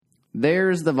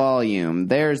There's the volume.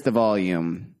 There's the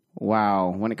volume.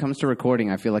 Wow. When it comes to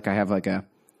recording, I feel like I have like an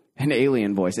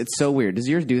alien voice. It's so weird. Does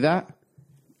yours do that?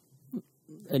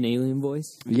 An alien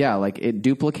voice? Yeah, like it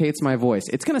duplicates my voice.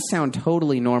 It's going to sound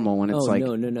totally normal when it's like...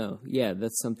 No. Yeah,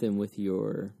 that's something with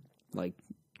your, like...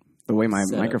 The way my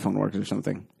microphone works or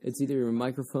something. It's either a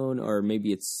microphone or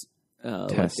maybe it's...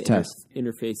 test.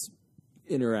 Interface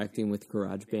interacting with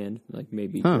GarageBand. Like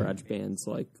maybe GarageBand's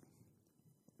like...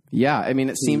 Yeah, I mean,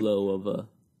 it seems... low of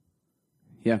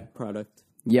a product.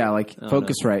 Yeah, like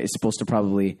Focusrite is supposed to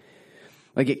probably...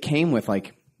 Like it came with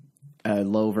like a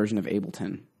low version of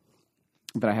Ableton.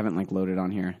 But I haven't like loaded on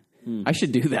here. I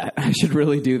should do that. I should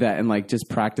really do that and like just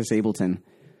practice Ableton.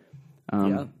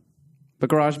 Yeah. But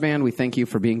GarageBand, we thank you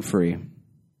for being free.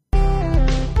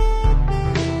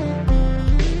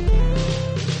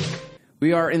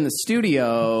 We are in the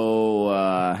studio.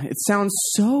 It sounds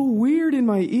so weird in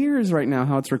my ears right now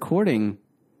how it's recording.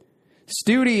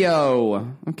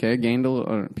 Studio. Okay, gained a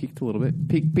little, peaked a little bit.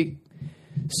 Peak.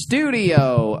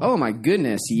 Studio. Oh my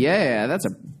goodness. Yeah, that's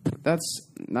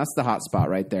the hot spot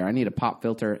right there. I need a pop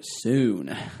filter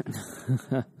soon.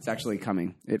 It's actually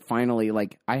coming. It finally,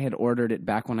 like, I had ordered it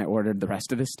back when I ordered the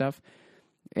rest of this stuff,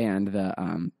 and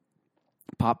the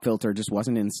pop filter just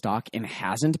wasn't in stock and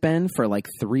hasn't been for like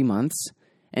 3 months,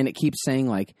 and it keeps saying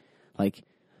like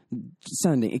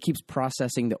something. It keeps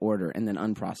processing the order and then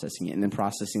unprocessing it and then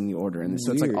processing the order, and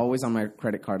so it's like always on my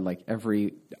credit card, like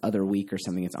every other week or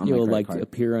something. It's on my credit card.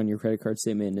 Appear on your credit card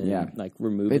statement and like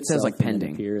remove it. It says like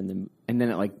pending, appear and then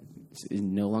it like is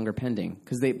no longer pending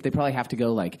because they probably have to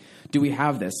go like, do we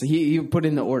have this? You put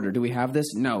in the order. Do we have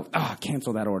this? No.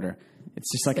 Cancel that order. It's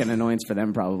just like an annoyance for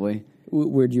them probably.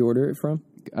 Where'd you order it from?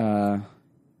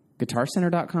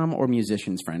 GuitarCenter.com or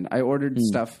Musician's Friend. I ordered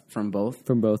stuff from both.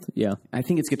 From both, yeah. I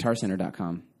think it's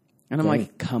GuitarCenter.com. And I'm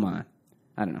like, come on.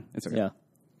 I don't know. It's okay. Yeah.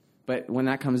 But when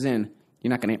that comes in, you're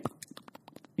not going to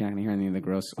hear any of the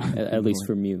gross... At least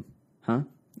from you. Huh?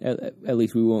 At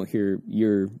least we won't hear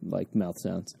your, like, mouth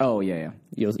sounds. Oh, yeah.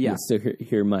 You'll still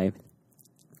hear my...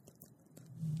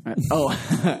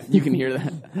 You can hear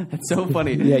that? That's so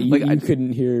funny. Yeah, you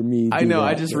couldn't hear me. I know.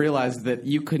 I just realized that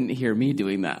you couldn't hear me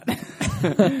doing that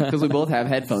because we both have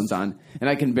headphones on, and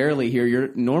I can barely hear your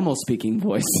normal speaking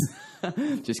voice.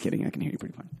 Just kidding. I can hear you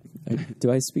pretty fine.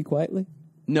 Do I speak quietly?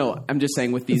 No, I'm just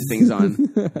saying with these things on, you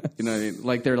know what I mean?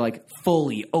 Like they're like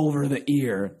fully over the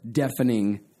ear,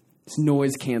 deafening, it's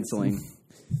noise canceling.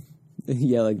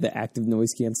 Yeah, like the active noise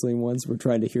canceling ones. We're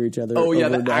trying to hear each other. Oh yeah,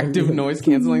 the active noise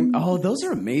canceling. Oh, those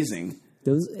are amazing.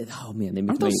 Those. Oh man, they make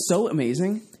aren't those so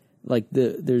amazing? Like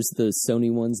there's the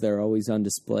Sony ones that are always on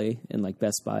display in like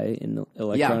Best Buy and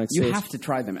electronics. Yeah, you have to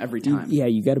try them every time.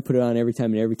 You got to put it on every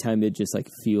time, and every time it just like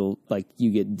feel like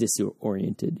you get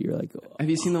disoriented. You're like, oh.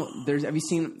 Have you seen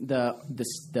the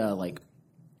like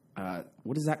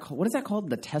what is that called? What is that called?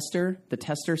 The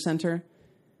tester center.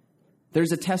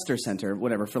 There's a tester center,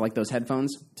 whatever, for like those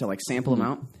headphones to like sample them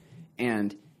out,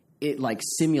 and it like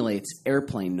simulates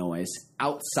airplane noise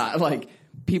outside. Like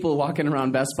people walking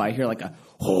around Best Buy hear like a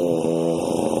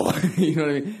oh, you know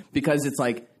what I mean? Because it's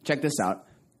like, check this out,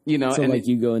 you know. So and like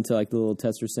you go into like the little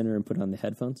tester center and put on the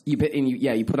headphones. You put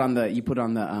on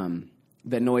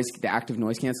the noise, the active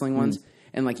noise canceling ones,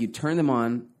 and like you turn them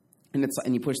on, and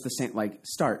you push the like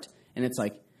start, and it's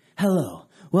like, hello,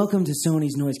 welcome to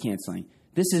Sony's noise canceling.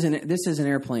 This is an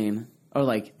airplane, or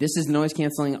like this is noise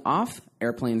canceling off.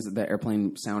 The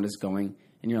airplane sound is going,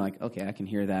 and you're like, okay, I can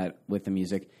hear that with the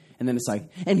music. And then it's like,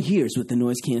 and here's with the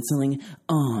noise canceling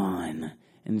on,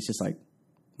 and it's just like,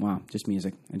 wow, just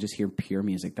music. I just hear pure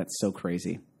music. That's so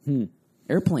crazy.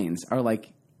 Airplanes are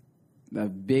like a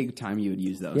big time you would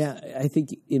use those. Yeah, I think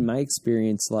in my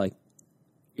experience, like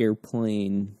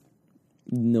airplane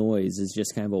noise is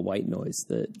just kind of a white noise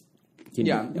that. You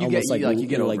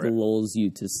get over like it. Lulls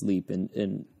you to sleep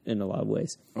in a lot of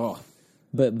ways. Oh,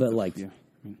 but like,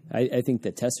 I think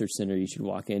the tester center you should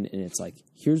walk in and it's like,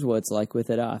 here's what it's like with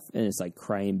it off, and it's like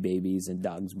crying babies and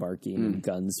dogs barking and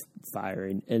guns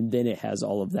firing, and then it has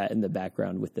all of that in the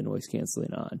background with the noise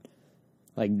canceling on.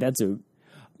 Like that's a.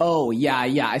 Oh yeah, I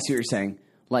see what you're saying.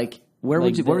 Like where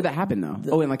would that happen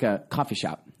though? In like a coffee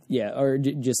shop. Yeah, or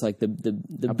just like the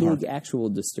big actual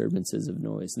disturbances of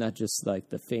noise, not just like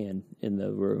the fan in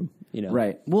the room, you know?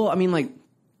 Right. Well, I mean, like,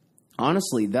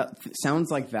 honestly, that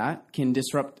sounds like that can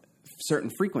disrupt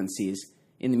certain frequencies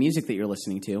in the music that you're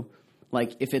listening to.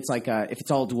 Like, if it's like if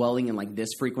it's all dwelling in like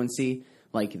this frequency,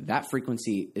 like that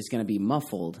frequency is going to be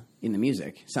muffled in the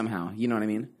music somehow. You know what I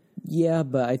mean? Yeah,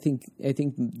 but I think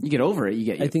you get over it. You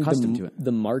get accustomed to it.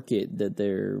 The market that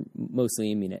they're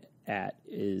mostly aiming at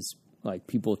is like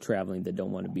people traveling that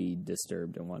don't want to be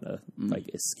disturbed and want to like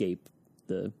escape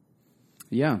the.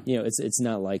 Yeah, it's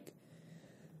not like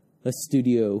a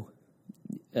studio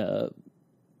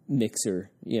mixer.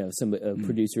 Some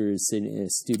producer is sitting in a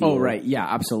studio. Oh, right. Yeah,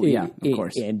 absolutely. Yeah, of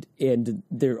course. And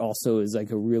there also is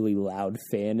like a really loud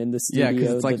fan in the studio. Yeah,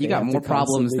 because it's like you got more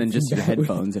problems than just your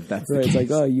headphones, if that's right. the It's case.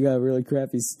 like, oh, you got a really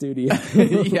crappy studio.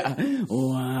 Yeah.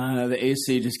 The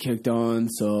AC just kicked on,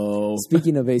 so...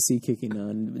 Speaking of AC kicking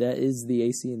on, that is the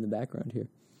AC in the background here.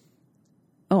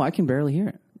 Oh, I can barely hear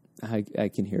it. I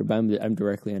can hear it, but I'm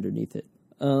directly underneath it.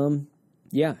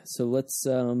 Yeah, so let's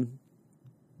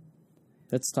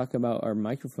talk about our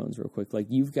microphones real quick. Like,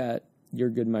 you've got your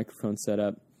good microphone set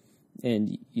up,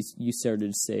 and you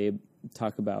started to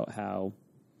talk about how,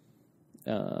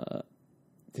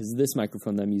 because this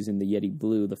microphone that I'm using, the Yeti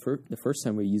Blue, the first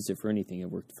time we used it for anything, it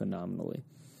worked phenomenally.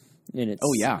 And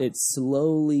it's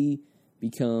slowly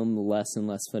become less and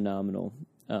less phenomenal.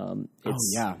 Well,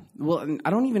 I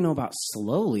don't even know about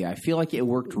slowly. I feel like it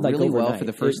worked like really overnight. well for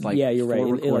the first you're right. 4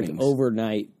 recordings. It, like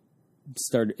overnight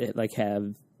started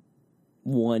have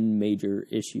one major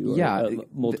issue or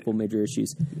multiple major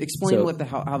issues. Explain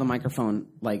how the microphone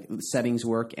settings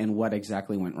work and what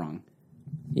exactly went wrong.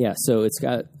 Yeah, so it's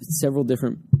got several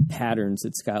different patterns.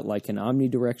 It's got like an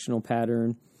omnidirectional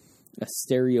pattern, a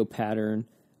stereo pattern,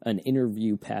 an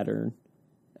interview pattern,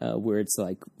 where it's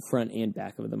like front and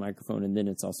back of the microphone, and then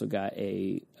it's also got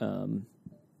a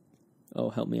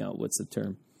help me out. What's the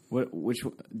term? Which?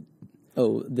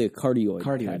 Oh, the cardioid.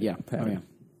 Cardioid, yeah. Pattern. Oh, yeah.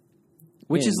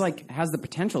 Which is has the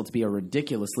potential to be a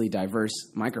ridiculously diverse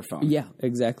microphone. Yeah,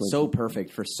 exactly. So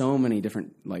perfect for so many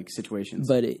different situations.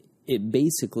 But it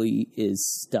basically is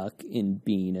stuck in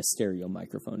being a stereo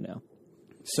microphone now.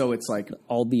 So it's like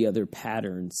all the other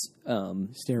patterns.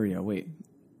 Stereo. Wait,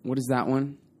 what is that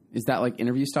one? Is that like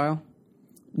interview style?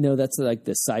 No, that's like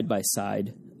the side by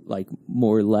side, like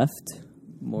more left,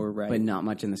 more right, but not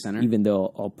much in the center. Even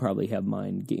though I'll probably have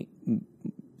mine,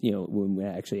 when we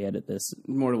actually edit this,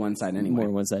 more to one side anyway. More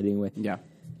to one side anyway. Yeah.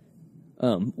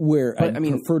 Where I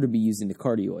prefer to be using the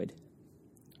cardioid.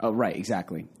 Oh, right,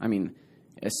 exactly. I mean,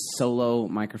 a solo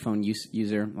microphone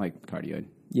user like cardioid.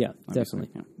 Yeah, obviously.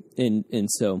 definitely. Yeah. And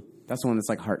so that's the one that's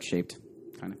like heart shaped,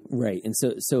 kind of. Right, and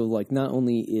so like not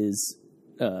only is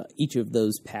each of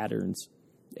those patterns,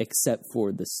 except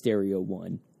for the stereo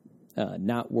one,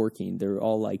 not working, they're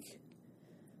all like,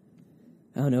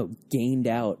 I don't know, gained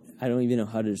out. I don't even know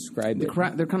how to describe it.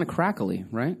 They're kind of crackly,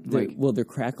 right? They're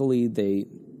crackly. They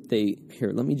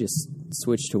here. Let me just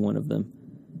switch to one of them.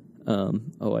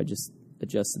 I just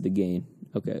adjusted the gain.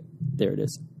 Okay, there it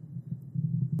is.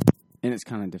 And it's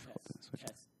kind of difficult to switch.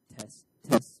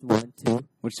 Test 1 2.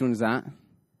 Which one is that?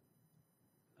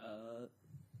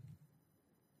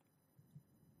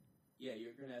 Yeah,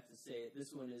 you're gonna have to say it.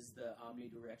 This one is the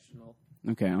omnidirectional.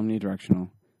 Okay, omnidirectional.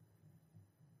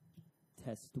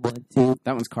 Test 1 2.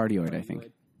 That one's cardioid, I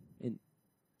think. And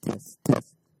test.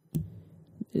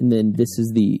 And then this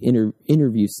is the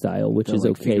interview style, which is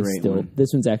okay still. One. This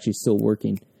one's actually still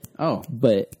working. Oh,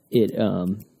 but it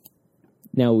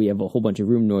now we have a whole bunch of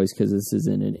room noise because this is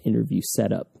in an interview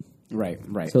setup. Right.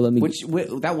 So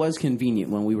that was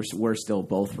convenient when we were still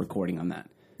both recording on that.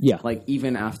 Yeah, like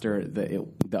even after the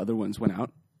other ones went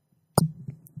out.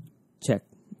 Check.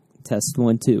 Test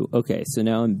 1 2. Okay, so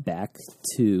now I'm back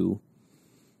to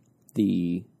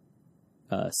the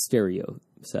stereo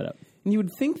setup. And you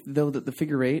would think though that the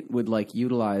figure 8 would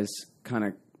utilize kind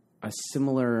of a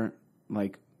similar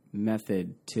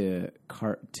method to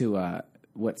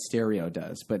what stereo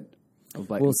does, but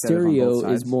stereo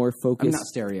is more focused. I mean, not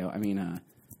stereo. I mean,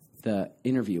 the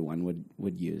interview one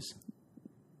would use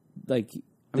the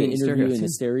interview and the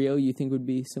stereo. You think would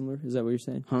be similar? Is that what you're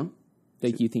saying? Huh?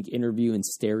 You think interview and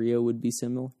stereo would be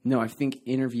similar? No, I think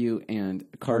interview and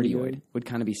cardioid would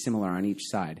kind of be similar on each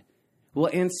side. Well,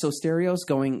 and so stereo's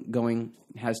going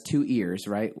has 2 ears,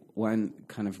 right? One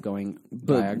kind of going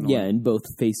diagonal. Yeah, and both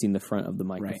facing the front of the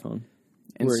microphone. Right.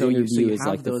 And where so interview you is have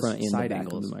like the those front and the side back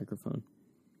angles of the microphone.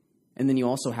 And then you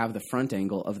also have the front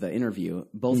angle of the interview.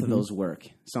 Both of those work.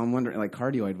 So I'm wondering,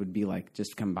 cardioid would be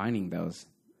just combining those.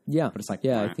 Yeah, but it's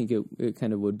I think it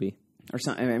kind of would be. Or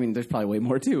something. I mean, there's probably way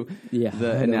more to the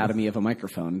anatomy of a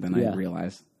microphone than I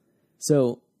realize.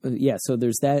 So so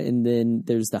there's that, and then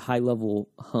there's the high level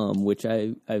hum, which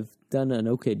I've done an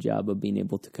okay job of being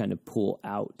able to kind of pull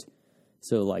out.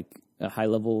 So a high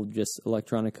level just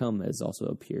electronic hum has also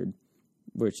appeared,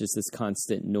 where it's just this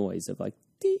constant noise of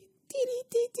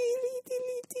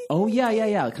Oh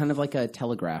yeah, kind of like a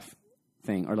telegraph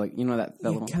thing, or that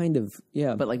little kind of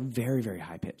but very very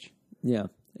high pitch. Yeah,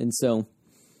 and so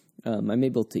I'm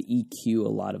able to EQ a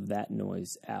lot of that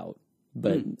noise out,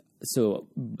 But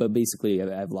but basically,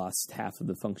 I've lost half of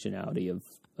the functionality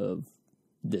of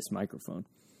this microphone.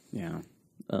 Yeah.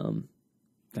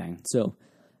 Dang. So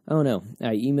I don't know.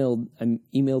 I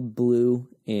emailed Blue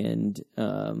and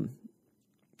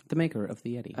The maker of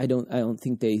the Yeti. I don't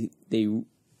think they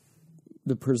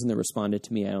the person that responded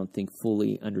to me, I don't think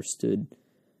fully understood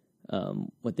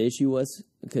what the issue was,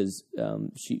 because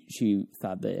she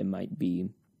thought that it might be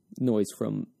noise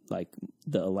from like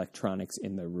the electronics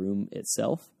in the room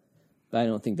itself, but I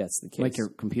don't think that's the case. Like your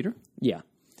computer? Yeah.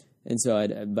 And so I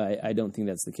don't think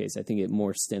that's the case. I think it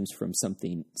more stems from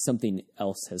something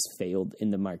else has failed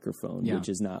in the microphone, which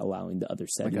is not allowing the other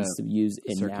settings to use.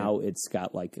 And circuit. Now it's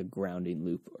got like a grounding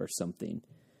loop or something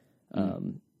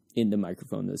in the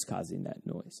microphone that's causing that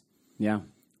noise. Yeah.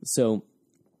 So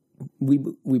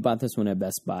we bought this one at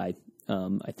Best Buy.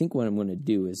 I think what I'm going to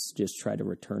do is just try to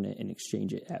return it and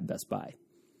exchange it at Best Buy.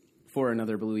 For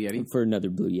another Blue Yeti? For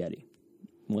another Blue Yeti.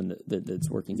 One that's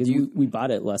working, because we bought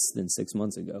it less than 6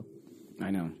 months ago.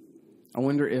 I know. I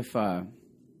wonder if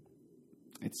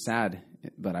it's sad,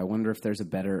 but I wonder if there's a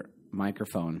better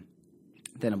microphone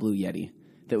than a Blue Yeti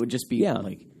that would just be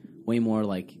like way more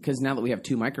like, because now that we have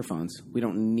two microphones, we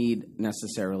don't need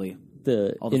necessarily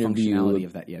all the functionality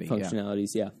of that Yeti.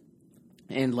 Functionalities, yeah.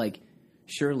 And like,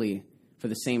 surely for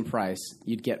the same price,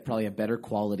 you'd get probably a better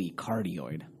quality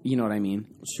cardioid. You know what I mean?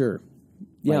 Sure.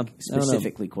 Yeah, like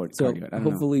specifically cardioid. So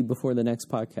hopefully before the next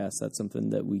podcast, that's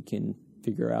something that we can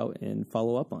figure out and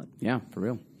follow up on. Yeah, for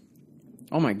real.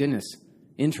 Oh my goodness!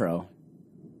 Intro.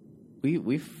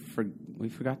 We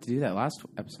forgot to do that last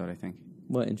episode, I think.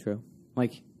 What intro?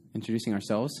 Like introducing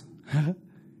ourselves.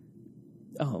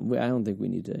 Oh, I don't think we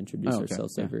need to introduce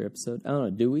ourselves every episode. I don't know.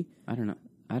 Do we? I don't know.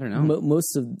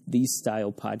 Most of these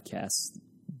style podcasts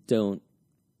don't.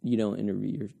 You don't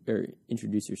interview or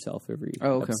introduce yourself every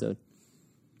episode.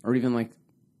 Or even like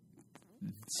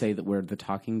say that we're a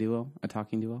talking duo.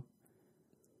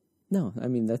 No, I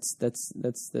mean that's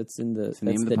in the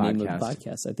name of the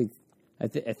podcast. I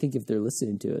think if they're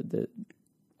listening to it,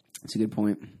 that's a good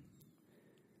point.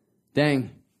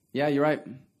 Dang, yeah, you're right.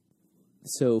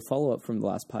 So follow up from the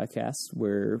last podcast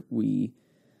where we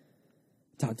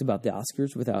talked about the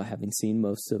Oscars without having seen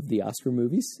most of the Oscar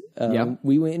movies.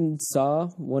 We went and saw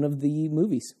one of the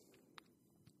movies.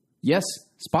 Yes,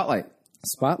 Spotlight,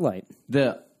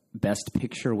 the Best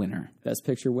Picture winner.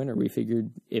 We figured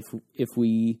if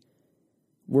we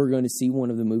were going to see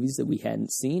one of the movies that we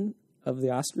hadn't seen of the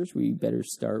Oscars, we better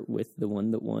start with the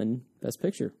one that won Best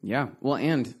Picture. Yeah, well,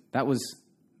 and I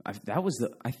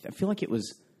feel like it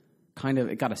was kind of,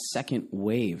 it got a second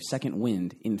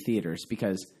wind in theaters,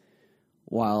 because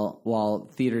while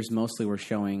theaters mostly were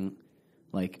showing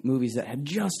like movies that had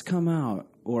just come out,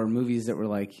 or movies that were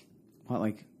like, I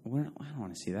don't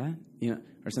want to see that,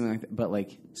 or something like that. But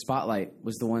like Spotlight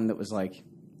was the one that was like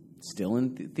still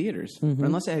in theaters,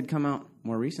 unless it had come out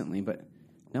more recently. But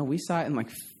no, we saw it in like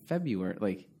February,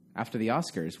 like after the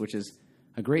Oscars, which is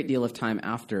a great deal of time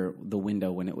after the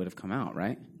window when it would have come out,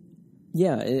 right?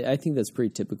 Yeah, I think that's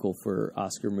pretty typical for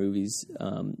Oscar movies.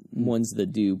 Ones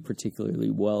that do particularly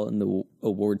well in the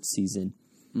awards season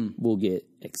will get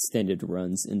extended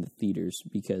runs in the theaters,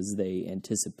 because they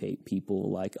anticipate people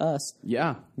like us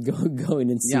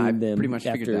going and seeing them pretty much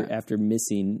after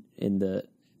missing in the,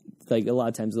 like, a lot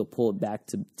of times they'll pull it back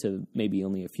to maybe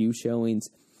only a few showings,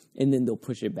 and then they'll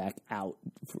push it back out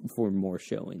for more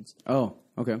showings. Oh,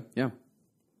 okay. Yeah.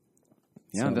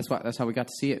 Yeah, so, that's how we got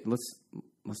to see it. Let's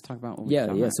talk about what we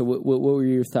saw. Yeah. So what were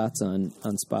your thoughts on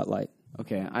Spotlight?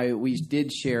 Okay, we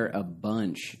did share a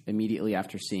bunch immediately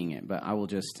after seeing it, but I will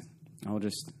just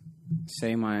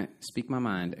speak my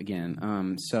mind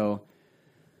again. So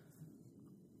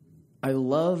I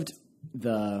loved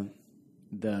the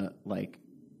like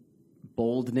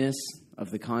boldness of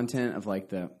the content, of like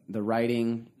the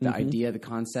writing, the idea, the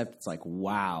concept. It's like,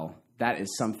 wow, that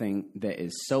is something that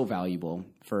is so valuable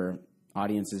for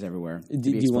audiences everywhere.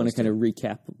 Do you want to kind of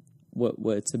recap what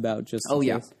it's about? Just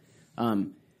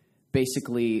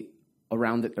basically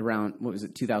around what was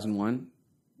it, 2001?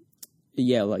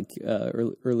 Yeah, like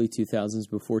early 2000s,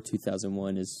 before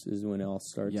 2001 is when it all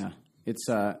starts. Yeah,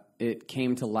 it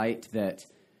came to light that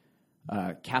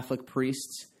Catholic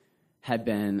priests had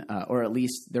been, or at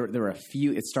least there were a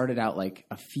few. It started out like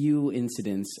a few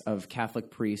incidents of Catholic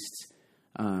priests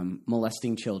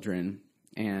molesting children,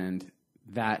 and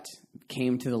that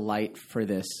came to the light for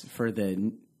the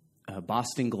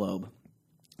Boston Globe.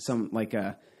 Some like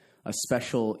a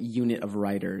special unit of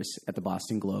writers at the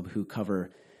Boston Globe who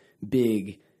cover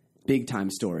big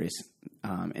time stories.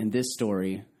 And this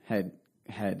story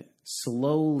had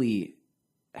slowly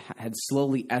had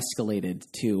slowly escalated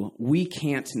to, we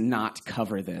can't not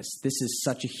cover this. This is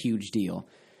such a huge deal,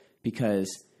 because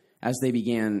as they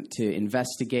began to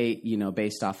investigate,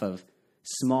 based off of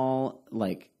small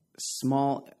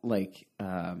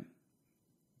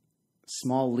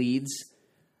leads,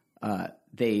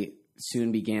 they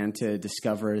soon began to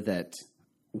discover that,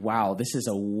 wow, this is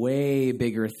a way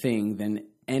bigger thing than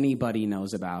anybody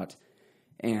knows about,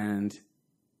 and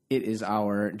it is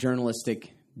our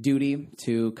journalistic duty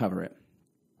to cover it.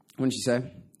 Wouldn't you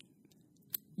say?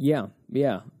 Yeah.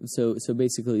 So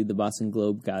basically, the Boston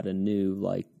Globe got a new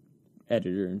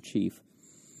editor in chief,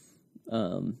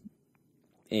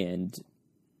 and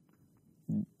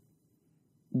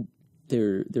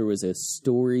there was a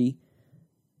story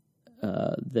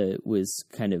that was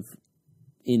kind of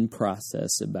in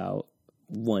process about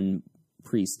one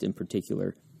priest in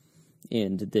particular,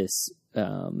 and this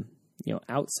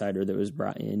outsider that was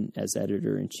brought in as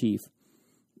editor in chief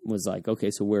was like,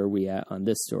 okay, so where are we at on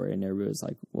this story? And everybody was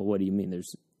like, well, what do you mean?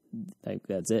 There's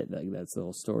that's it. That's the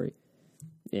whole story.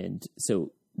 And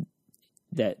so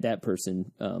that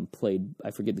person played,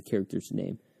 I forget the character's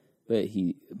name, but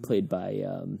he played by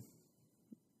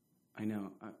I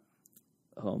know.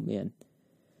 Oh man,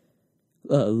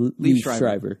 Liev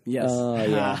Schreiber. Yes. Oh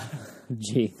yeah.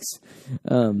 Jinx.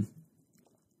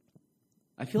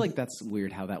 I feel like that's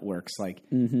weird how that works.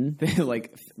 When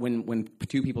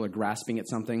two people are grasping at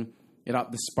something,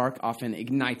 the spark often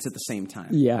ignites at the same time.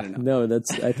 Yeah. I don't know. No,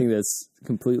 I think that's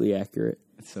completely accurate.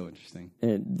 It's so interesting.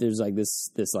 And there's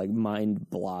this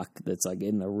mind block that's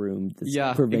in the room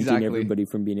that's preventing everybody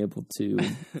from being able to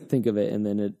think of it, and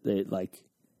then it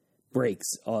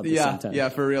breaks all at the same time. Yeah,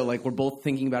 for real. We're both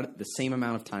thinking about it the same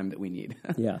amount of time that we need.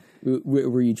 Yeah.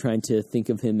 Were you trying to think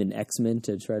of him in X-Men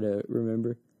to try to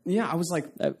remember? Yeah, I was like,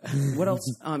 what else?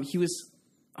 He was,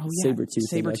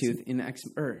 Sabretooth in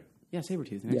X-Men.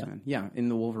 Sabretooth in X-Men. Yeah, in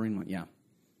the Wolverine one, yeah.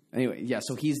 Anyway, yeah,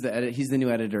 so he's the new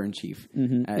editor-in-chief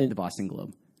at the Boston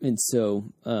Globe. And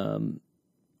so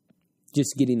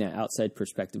just getting that outside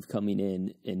perspective coming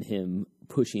in and him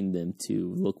pushing them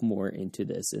to look more into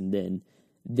this, and then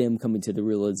them coming to the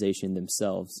realization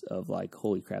themselves of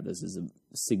holy crap, this is a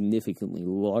significantly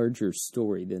larger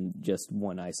story than just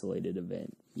one isolated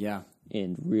event. Yeah.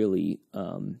 And really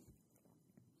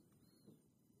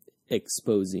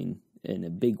exposing in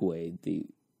a big way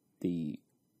the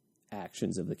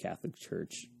actions of the Catholic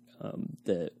Church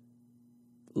that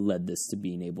led this to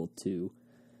being able to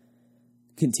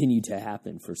continue to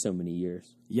happen for so many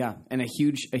years. Yeah, and a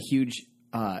huge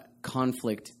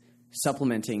conflict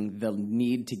supplementing the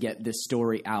need to get this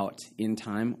story out in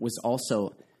time was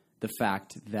also the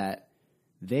fact that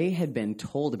they had been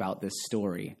told about this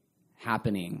story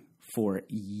happening for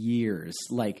years.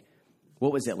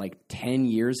 What was it, 10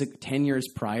 years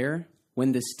prior,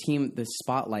 when this team, the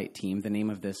Spotlight team, the name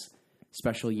of this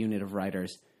special unit of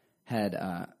writers, had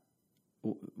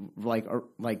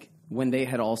when they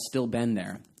had all still been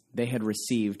there, they had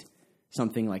received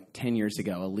something 10 years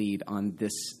ago, a lead on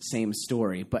this same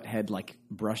story, but had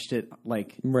brushed it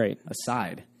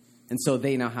aside. And so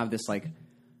they now have this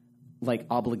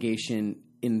obligation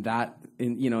in that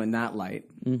light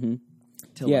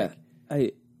to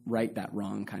right that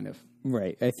wrong, kind of.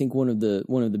 Right. I think one of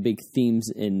the big themes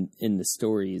in the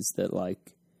story is that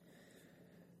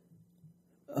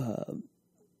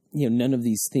none of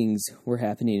these things were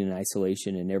happening in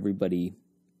isolation, and everybody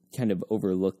kind of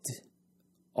overlooked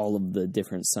all of the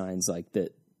different signs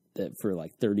that for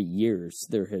 30 years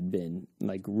there had been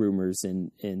rumors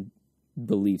and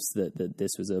beliefs that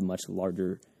this was a much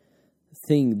larger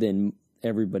thing than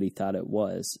everybody thought it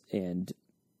was. And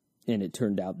it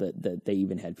turned out that they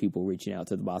even had people reaching out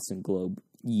to the Boston Globe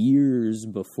years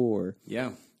before,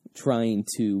 trying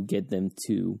to get them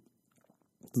to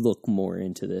look more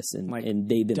into this, and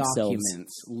they themselves,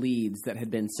 documents, leads that had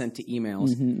been sent to emails.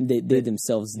 They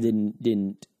themselves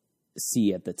didn't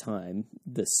see at the time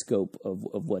the scope of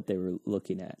what they were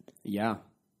looking at. Yeah,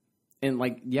 and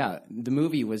the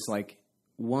movie was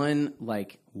one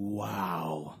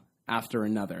wow after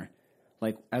another.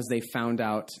 As they found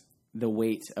out the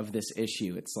weight of this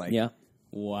issue, it's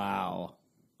wow,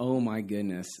 oh my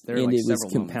goodness. There are and it was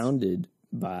several compounded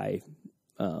by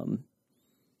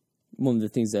one of the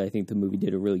things that I think the movie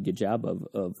did a really good job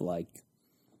of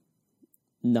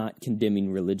not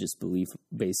condemning religious belief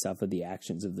based off of the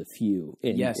actions of the few.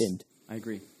 And I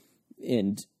agree.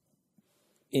 And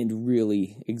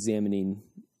really examining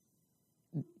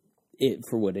it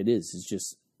for what it is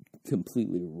just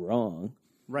completely wrong.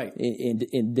 Right.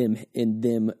 And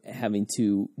them having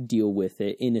to deal with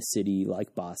it in a city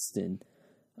like Boston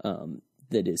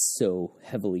that is so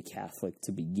heavily Catholic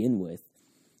to begin with,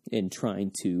 and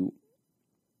trying to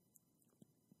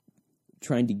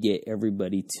get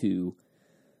everybody to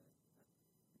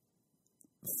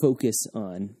focus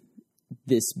on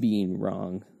this being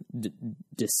wrong,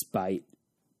 despite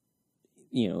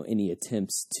any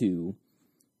attempts to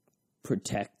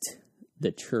protect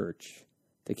the church,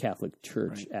 the Catholic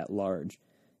Church at large,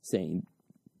 saying,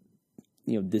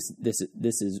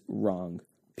 this is wrong.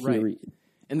 Period. Right.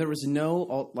 And there was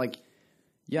no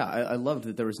I loved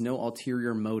that there was no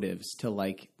ulterior motives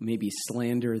to maybe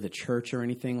slander the church or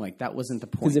anything. That wasn't the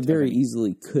point. Because it very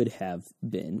easily could have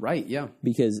been. Right, yeah.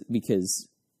 Because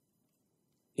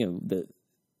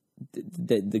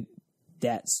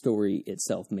that story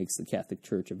itself makes the Catholic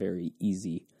Church a very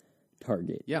easy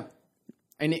target. Yeah.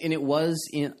 And it was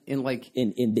and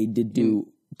they did do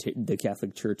the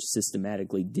Catholic Church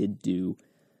systematically did do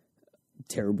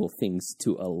terrible things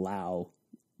to allow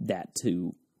that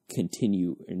to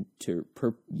continue and to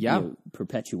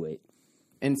perpetuate.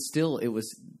 And still it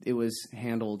was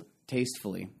handled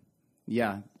tastefully.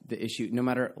 Yeah, the issue, no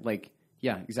matter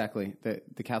exactly.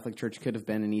 The Catholic Church could have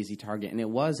been an easy target, and it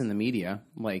was in the media.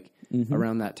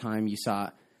 Around that time, you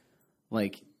saw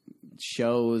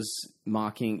shows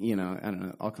mocking, I don't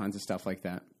know, all kinds of stuff like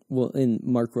that. Well, in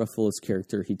Mark Ruffalo's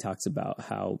character, he talks about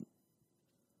how,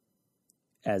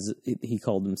 as he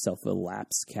called himself a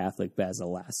lapsed Catholic, but as a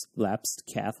lapsed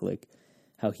Catholic,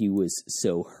 how he was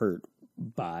so hurt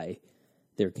by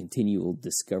their continual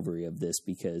discovery of this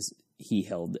because he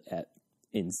held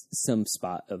in some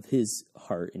spot of his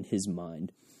heart and his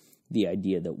mind the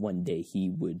idea that one day he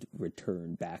would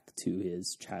return back to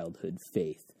his childhood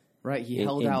faith. Right, he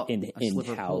held out a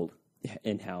sliver of hope.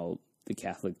 And how the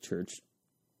Catholic Church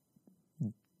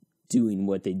doing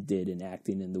what they did and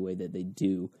acting in the way that they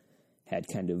do had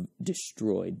kind of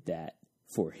destroyed that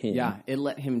for him. Yeah, it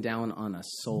let him down on a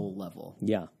soul level.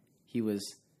 Yeah. He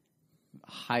was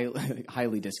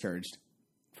highly discouraged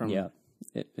from... Yeah.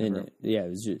 It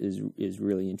was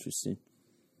really interesting.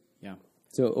 Yeah.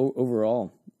 So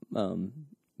overall,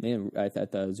 I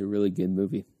thought that was a really good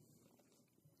movie.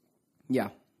 Yeah.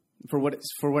 For what it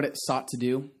sought to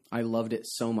do, I loved it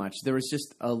so much. There was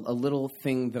just a little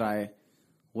thing that I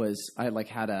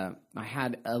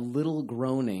had a little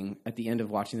groaning at the end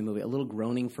of watching the movie, a little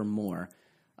groaning for more.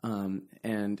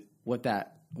 And what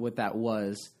that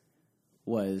was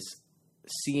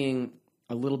seeing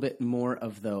a little bit more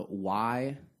of the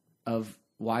why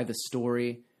the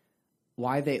story,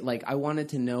 why they I wanted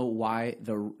to know why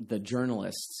the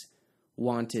journalists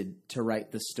wanted to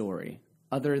write the story,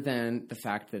 other than the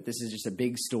fact that this is just a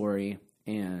big story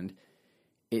and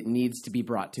it needs to be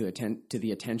brought to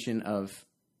the attention of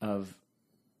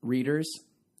readers.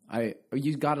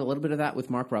 You got a little bit of that with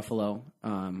Mark Ruffalo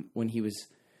when he was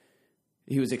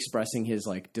expressing his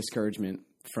discouragement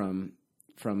from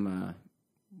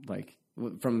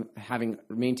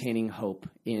maintaining hope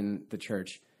in the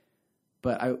church.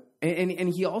 But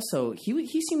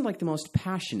he seemed like the most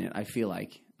passionate, I feel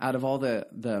like, out of all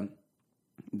the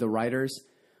writers.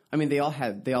 I mean, they all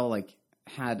had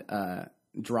a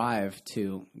drive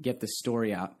to get the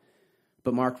story out,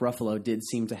 but Mark Ruffalo did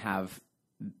seem to have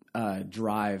a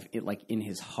drive in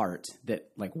his heart that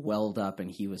welled up,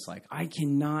 and he was like, I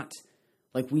cannot,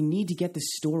 we need to get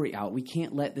this story out. We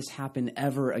can't let this happen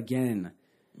ever again.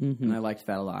 Mm-hmm. And I liked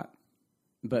that a lot.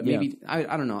 But maybe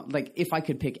I don't know. If I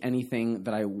could pick anything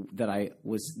that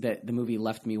the movie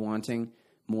left me wanting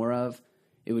more of,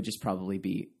 it would just probably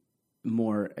be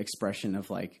more expression of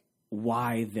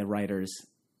why the writers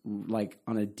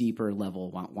on a deeper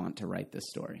level want to write this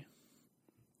story.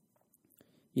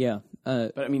 Yeah,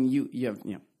 but I mean, you have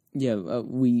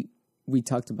we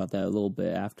talked about that a little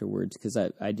bit afterwards because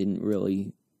I didn't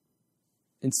really,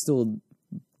 and still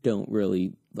don't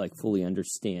really fully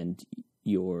understand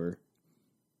your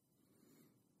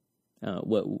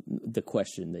what the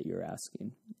question that you're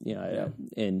asking.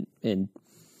 And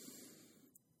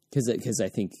because I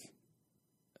think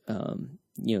them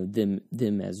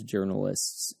as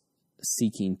journalists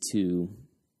seeking to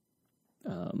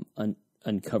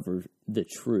uncover the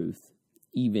truth,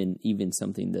 even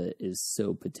something that is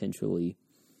so potentially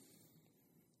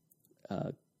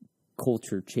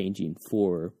culture changing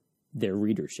for their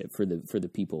readership, for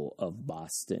the people of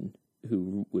Boston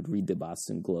who would read the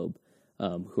Boston Globe,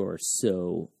 who are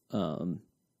so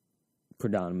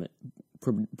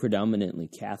predominantly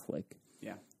Catholic.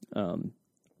 Yeah.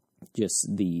 Just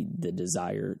the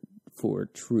desire for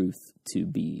truth to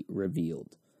be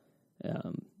revealed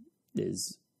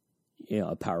is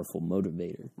a powerful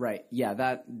motivator. Right.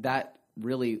 Yeah, that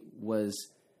really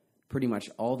was pretty much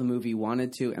all the movie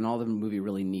wanted to, and all the movie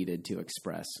really needed to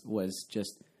express was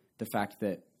just the fact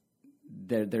that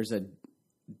there's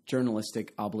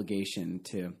journalistic obligation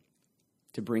to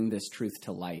bring this truth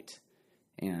to light.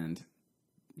 And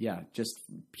yeah, just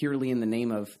purely in the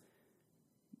name of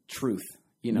truth,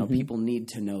 people need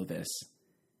to know this.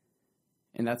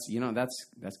 And that's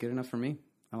good enough for me.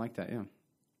 I like that. Yeah.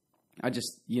 I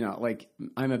just,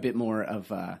 I'm a bit more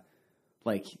of I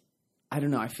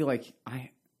don't know. I feel like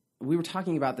we were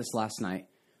talking about this last night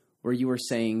where you were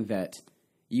saying that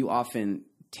you often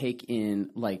take in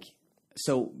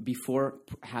so before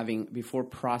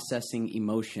processing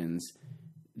emotions,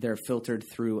 they're filtered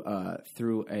through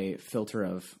a filter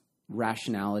of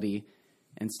rationality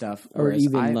and stuff. Or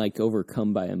even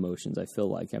overcome by emotions. I feel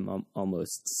like I'm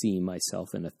almost seeing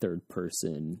myself in a third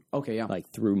person. Okay, yeah.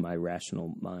 Through my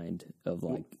rational mind of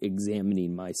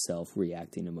examining myself,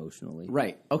 reacting emotionally.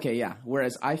 Right. Okay, yeah.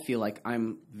 Whereas I feel like I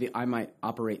might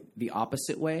operate the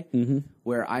opposite way,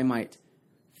 where I might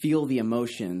feel the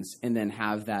emotions and then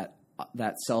have that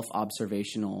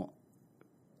self-observational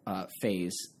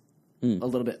phase a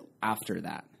little bit after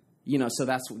that. So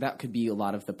that could be a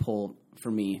lot of the pull for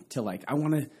me to I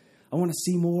want to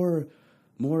see more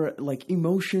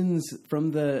emotions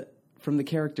from the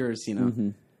characters,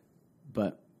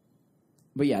 But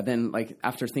yeah, then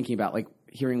after thinking about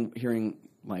hearing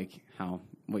how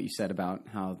what you said about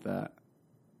how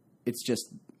it's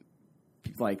just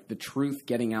the truth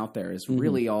getting out there is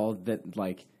really all that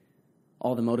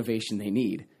all the motivation they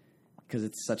need, because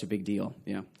it's such a big deal.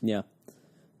 Yeah. Yeah.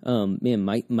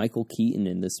 Man, Michael Keaton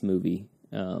in this movie,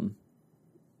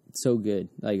 so good.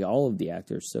 All of the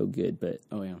actors so good, but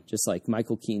just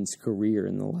Michael Keaton's career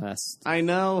in the last I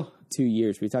know 2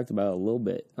 years. We talked about it a little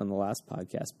bit on the last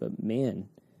podcast, but man,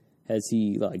 has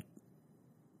he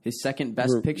his second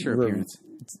best picture appearance?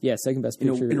 Yeah, second best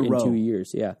picture in 2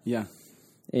 years. Yeah, yeah,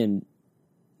 and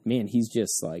man, he's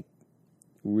just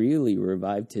really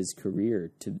revived his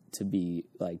career to be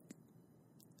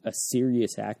a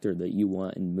serious actor that you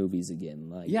want in movies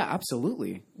again. Yeah,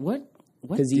 absolutely. What?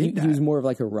 Because he was more of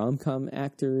a rom-com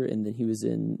actor, and then he was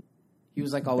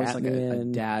always Batman. A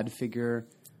dad figure.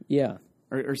 Yeah.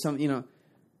 Or something,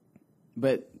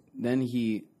 but then do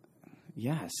you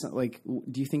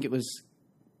think it was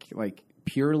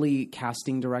purely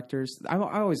casting directors? I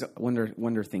always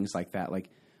wonder things like that.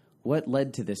 What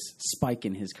led to this spike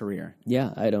in his career?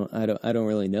 Yeah, I don't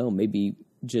really know. Maybe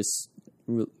just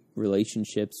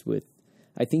relationships with.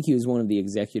 I think he was one of the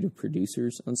executive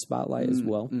producers on Spotlight as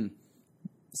well.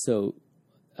 So,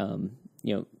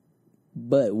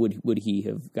 but would he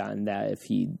have gotten that if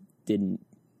he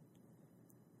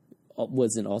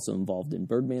wasn't also involved in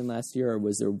Birdman last year, or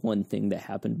was there one thing that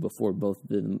happened before both of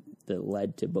them that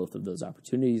led to both of those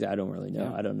opportunities? I don't really know.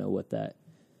 Yeah. I don't know what that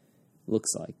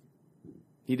looks like.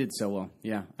 He did so well.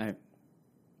 Yeah, I'm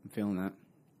feeling that.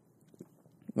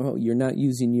 Oh, you're not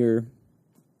using your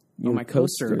my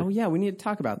coaster. Oh, yeah, we need to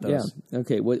talk about those. Yeah.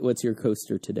 Okay, what's your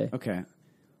coaster today? Okay.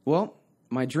 Well,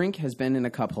 my drink has been in a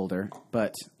cup holder,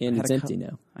 but and it's empty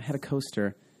now. I had a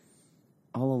coaster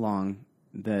all along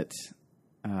that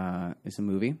is a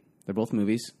movie. They're both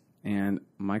movies, and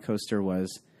my coaster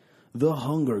was the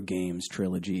Hunger Games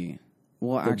trilogy.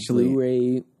 Well, the actually,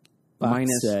 Blu-ray box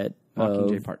minus set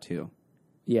Mockingjay Part 2.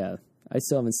 Yeah, I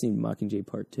still haven't seen Mockingjay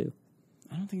Part 2.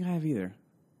 I don't think I have either.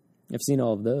 I've seen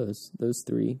all of those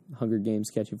three: Hunger Games,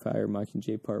 Catching Fire,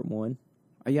 Mockingjay Part 1.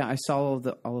 Yeah, I saw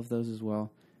all of those as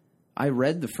well. I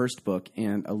read the first book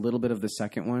and a little bit of the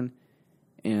second one,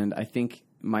 and I think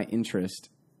my interest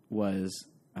was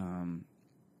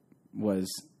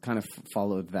kind of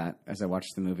followed that as I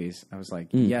watched the movies. I was like,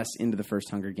 yes, into the first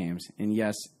Hunger Games, and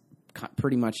yes,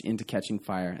 pretty much into Catching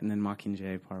Fire, and then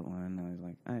Mockingjay Part 1. I was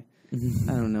like,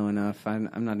 I don't know enough.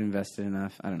 I'm not invested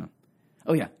enough. I don't know.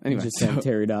 Oh, yeah. Anyway. Just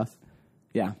tear it off.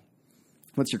 Yeah.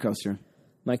 What's your coaster?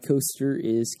 My coaster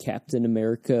is Captain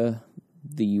America,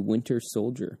 the Winter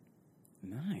Soldier.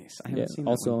 Nice. I haven't seen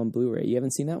that also one. On Blu-ray. You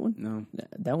haven't seen that one? No.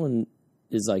 That one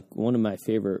is one of my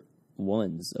favorite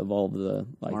ones of all the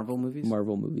Marvel movies?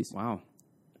 Marvel movies. Wow.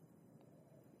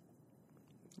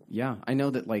 Yeah. I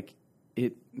know that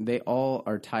they all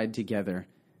are tied together,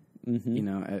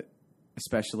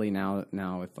 especially now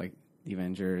with the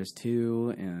Avengers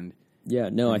 2 and... Yeah,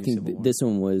 no, I think this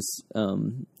one was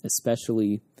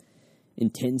especially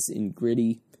intense and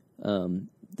gritty.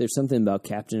 There's something about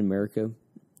Captain America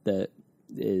that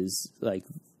is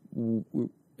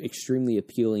extremely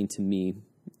appealing to me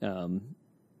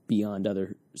beyond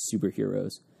other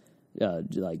superheroes.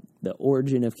 The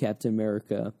origin of Captain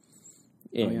America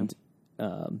and,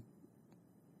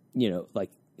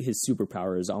 his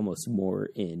superpower is almost more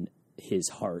in his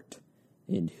heart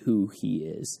and who he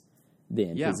is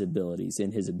than his abilities,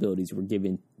 and his abilities were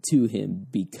given to him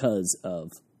because of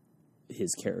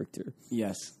his character.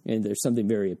 Yes. And there's something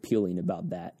very appealing about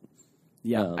that.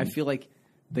 Yeah, I feel like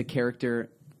the character,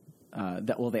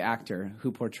 the actor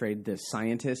who portrayed the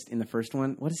scientist in the first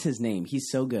one, what is his name? He's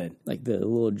so good. Like the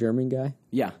little German guy?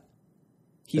 Yeah.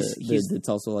 It's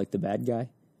also like the bad guy?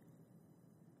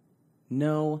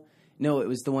 No, it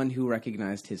was the one who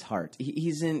recognized his heart.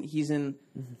 He's in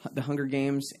the Hunger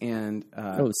Games and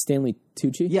Stanley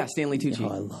Tucci? Yeah, Stanley Tucci. Oh,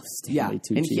 I love Stanley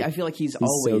Tucci. And I feel like he's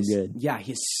always so good. Yeah,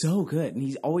 he's so good, and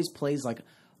he always plays like,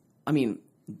 I mean,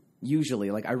 usually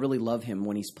like I really love him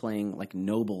when he's playing like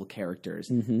noble characters,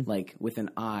 like with an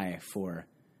eye for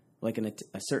like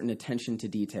a certain attention to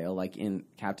detail, like in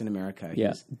Captain America.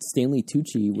 Yeah, Stanley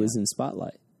Tucci was in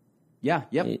Spotlight. Yeah,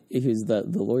 yep. He was the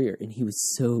lawyer, and he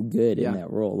was so good in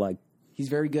that role. Like he's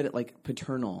very good at like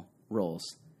paternal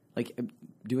roles, like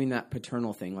doing that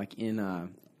paternal thing, like in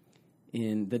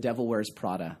The Devil Wears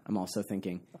Prada. I'm also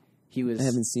thinking he was. I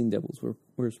haven't seen Devil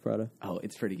Wears Prada. Oh,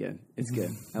 it's pretty good. It's good.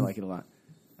 I like it a lot.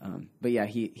 But yeah,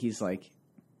 he's like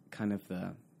kind of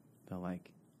the like,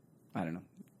 I don't know,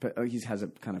 but he has a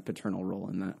kind of paternal role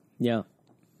in that. Yeah.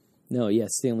 No, yeah,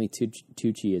 Stanley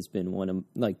Tucci has been one of,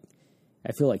 like,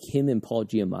 I feel like him and Paul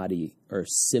Giamatti are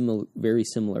very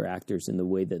similar actors in the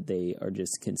way that they are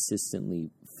just consistently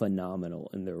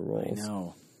phenomenal in their roles. I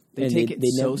know. They take it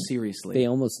so seriously. They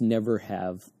almost never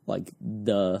have, like,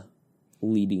 the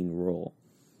leading role.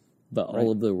 But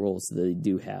all of the roles that they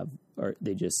do have,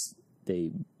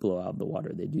 they blow out of the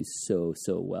water. They do so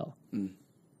well.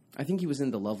 I think he was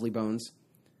in The Lovely Bones,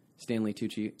 Stanley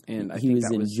Tucci. And he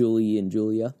was in Julie and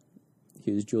Julia.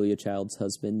 He was Julia Child's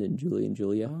husband in Julie and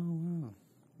Julia. Oh, wow.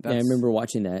 And I remember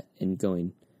watching that and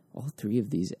going, all three of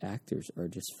these actors are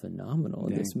just phenomenal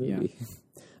in this movie.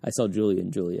 Yeah. I saw Julie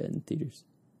and Julia in theaters.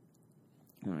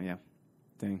 Oh, yeah.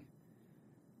 Dang.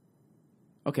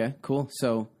 Okay, cool.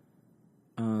 So,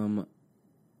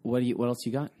 what else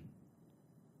you got?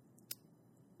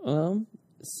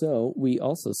 So we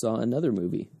also saw another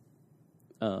movie.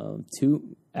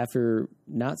 After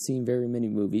not seeing very many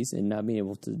movies and not being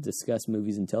able to discuss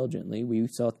movies intelligently, we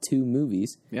saw two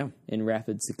movies in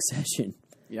rapid succession.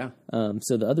 Yeah.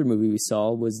 So the other movie we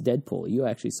saw was Deadpool. You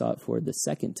actually saw it for the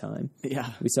second time.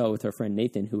 Yeah. We saw it with our friend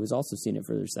Nathan, who was also seeing it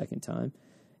for the second time.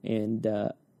 And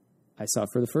I saw it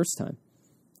for the first time.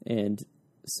 And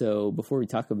so before we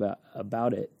talk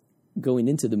about it, going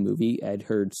into the movie, I'd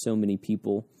heard so many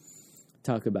people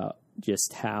talk about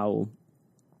just how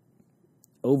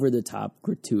over-the-top,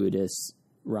 gratuitous,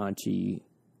 raunchy,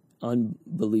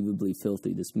 unbelievably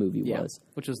filthy this movie was.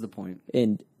 Which was the point.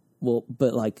 And, well,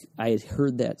 but, like, I had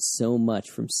heard that so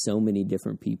much from so many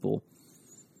different people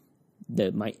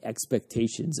that my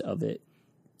expectations of it,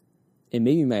 and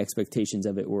maybe my expectations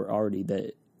of it were already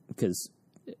that, because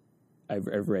I've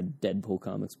read Deadpool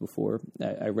comics before.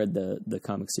 I read the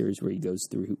comic series where he goes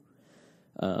through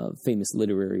famous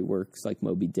literary works like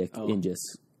Moby Dick and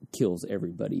just kills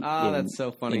everybody. That's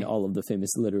so funny. In all of the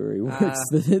famous literary works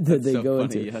that they so go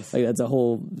funny, into. Yes. Like, that's a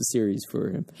whole series for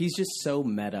him. He's just so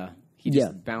meta. He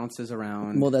just bounces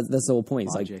around. Well, that's the whole point.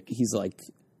 He's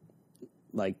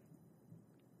like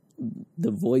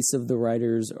the voice of the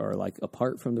writers, or like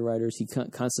apart from the writers. He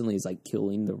constantly is like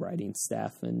killing the writing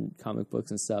staff and comic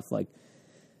books and stuff. Like,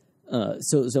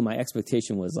 so my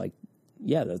expectation was like,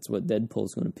 yeah, that's what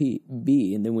Deadpool's going to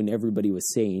be. And then when everybody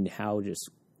was saying how just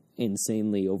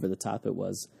insanely over the top it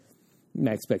was,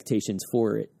 my expectations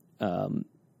for it,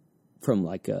 from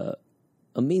like a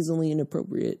amazingly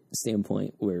inappropriate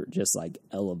standpoint, were just like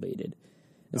elevated.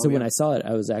 And so when I saw it,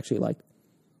 I was actually like,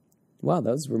 wow,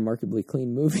 that was a remarkably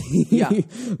clean movie.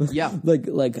 Yeah.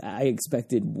 Like I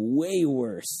expected way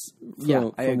worse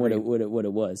from what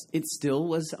it was. It still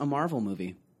was a Marvel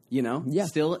movie, you know? Yeah.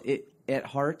 Still, at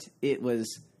heart, it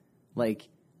was like,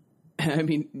 I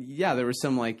mean, yeah, there was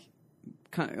some like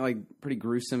kind of like pretty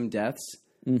gruesome deaths,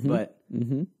 but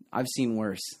I've seen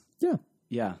worse.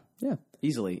 Yeah.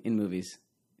 Easily in movies.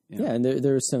 Yeah, and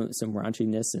there was some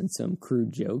raunchiness and some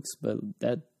crude jokes, but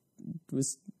that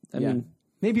was, I mean,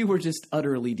 maybe we're just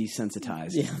utterly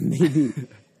desensitized. Yeah, maybe.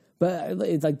 But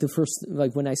it's like the first,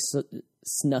 like when I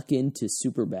snuck into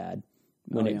Superbad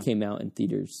when it came out in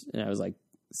theaters, and I was like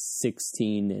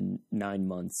 16 and 9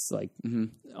 months, like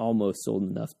almost old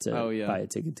enough to buy a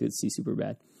ticket to see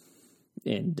Superbad.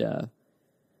 And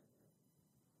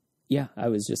I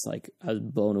was just like, I was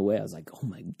blown away. I was like, oh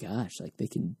my gosh, like they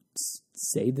can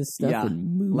say this stuff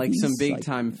in movies. Like some big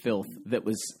time filth that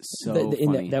was so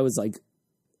funny. That was like,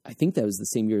 I think that was the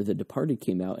same year The Departed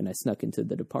came out, and I snuck into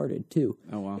The Departed too.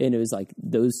 Oh wow! And it was like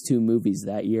those two movies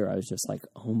that year. I was just like,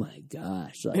 oh my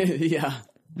gosh! Like,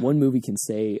 one movie can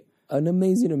say an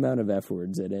amazing amount of F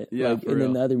words in it, and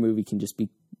then the other movie can just be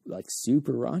like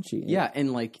super raunchy. Yeah,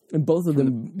 and like and both of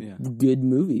them good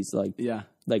movies, like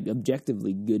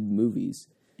objectively good movies.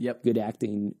 Yep, good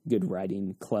acting, good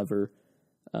writing, clever.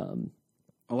 A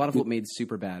lot of what made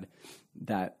Superbad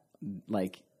that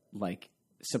like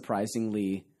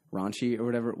surprisingly raunchy or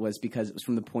whatever was because it was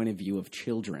from the point of view of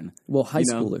children. Well, high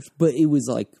schoolers, but it was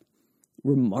like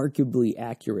remarkably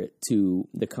accurate to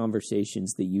the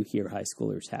conversations that you hear high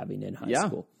schoolers having in high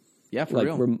school. Yeah, for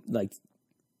real.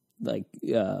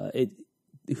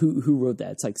 Who wrote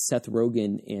that? It's like Seth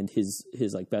Rogen and his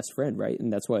like best friend, right?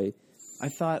 And that's why I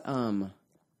thought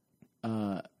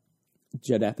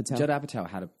Judd Apatow. Judd Apatow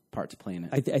had a part to play in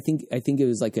it. I think it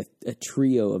was like a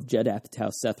trio of Judd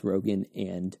Apatow, Seth Rogen,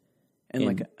 and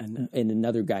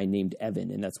another guy named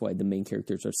Evan, and that's why the main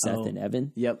characters are Seth and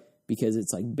Evan. Yep, because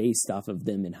it's like based off of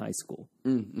them in high school,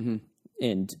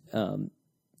 and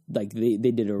like they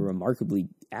did a remarkably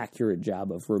accurate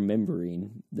job of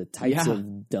remembering the types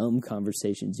of dumb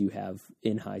conversations you have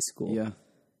in high school,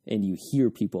 and you hear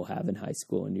people have in high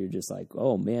school, and you're just like,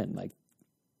 oh man, like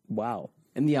wow.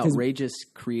 And the outrageous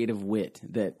creative wit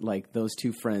that like those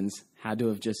two friends had to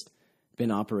have just been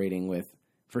operating with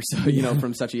for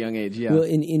from such a young age. Yeah. Well,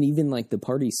 and even like the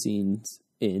party scenes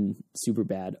in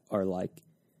Superbad are like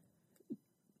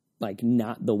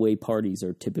not the way parties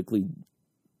are typically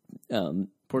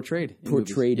portrayed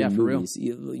in movies.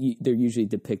 They're usually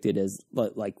depicted as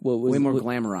like what was way more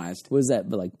glamorized. What was that?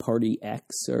 But like Party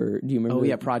X, or do you remember? Oh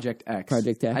yeah, Project X.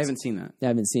 Project X. I haven't seen that. I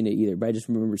haven't seen it either, but I just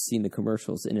remember seeing the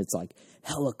commercials, and it's like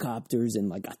helicopters and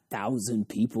like 1,000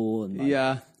 people, and like,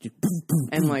 just boom, boom,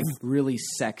 and boom, like boom. really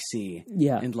sexy,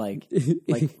 and like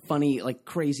funny, like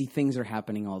crazy things are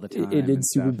happening all the time. It did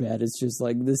Superbad. It's just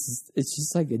like it's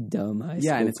just like a dumb high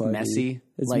school and it's party. messy.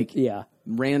 It's, like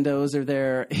randos are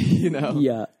there,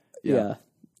 Yeah.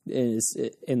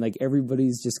 And like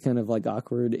everybody's just kind of like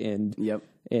awkward and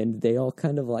and they all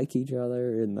kind of like each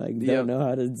other and like don't know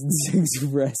how to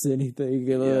express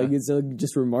anything. And like it's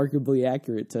just remarkably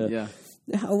accurate to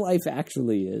how life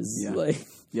actually is. Like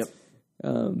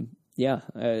so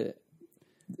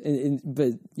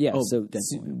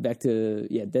Deadpool. Back to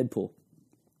Deadpool.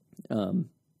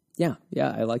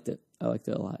 I liked it. I liked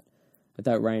it a lot. I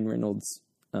thought Ryan Reynolds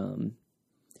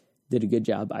did a good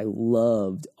job. I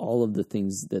loved all of the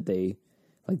things that they,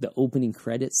 like the opening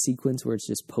credits sequence where it's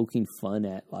just poking fun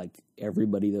at like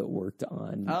everybody that worked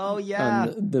on.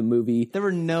 The movie. There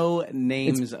were no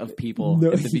names of people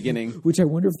at the beginning, which I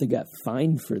wonder if they got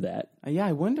fined for that.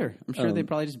 I wonder. I'm sure they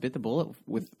probably just bit the bullet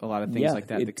with a lot of things like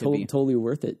that. That could be totally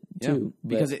worth it too.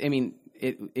 Because they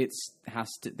have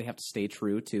to stay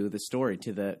true to the story,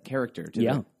 to the character, to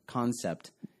the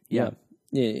concept. Yeah,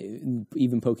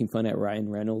 even poking fun at Ryan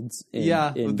Reynolds.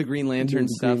 And with the Green Lantern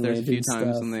stuff. There's a few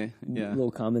times when they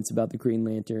little comments about the Green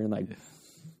Lantern,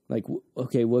 like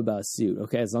okay, what about a suit?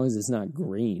 Okay, as long as it's not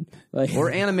green, like or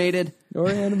animated,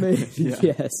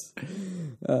 yes.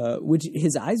 Which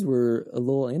his eyes were a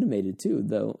little animated too,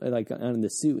 though, like on the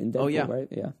suit in Deadpool, right?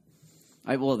 Yeah.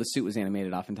 The suit was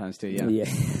animated oftentimes too. Yeah,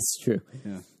 that's true.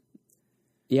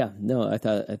 Yeah. No, I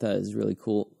thought it was really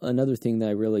cool. Another thing that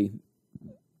I really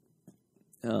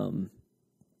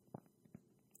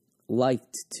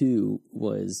liked too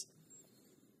was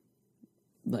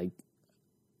like,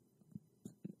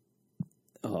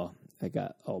 I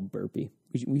got all burpy.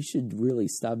 We should really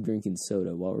stop drinking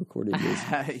soda while recording this.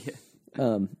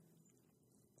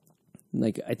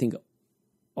 Like I think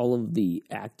all of the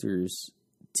actors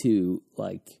too,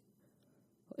 like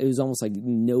it was almost like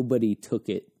nobody took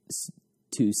it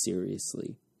too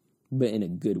seriously, but in a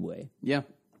good way. Yeah.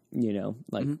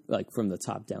 Like from the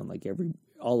top down, like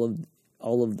all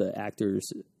of the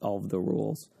actors, all of the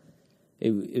roles,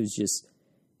 it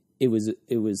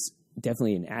was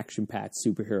definitely an action packed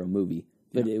superhero movie,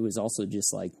 but it was also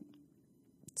just like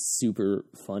super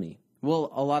funny.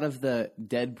 Well, a lot of the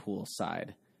Deadpool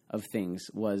side of things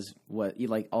was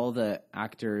all the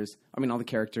actors. All the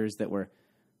characters that were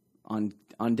on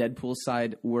Deadpool's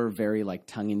side were very like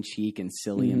tongue in cheek and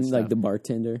silly and stuff. Like the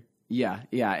bartender. Yeah,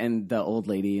 and the old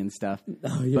lady and stuff.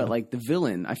 Oh, yeah. But like the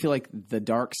villain, I feel like the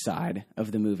dark side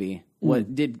of the movie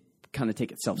did kind of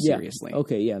take itself seriously.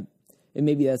 Okay, yeah. And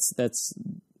maybe that's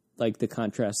like the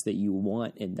contrast that you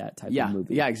want in that type of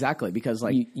movie. Yeah, exactly. Because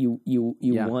like you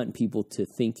want people to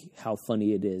think how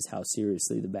funny it is, how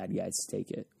seriously the bad guys take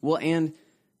it. Well, and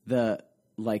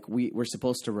we're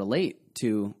supposed to relate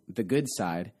to the good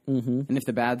side, and if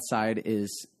the bad side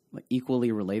is like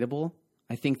equally relatable,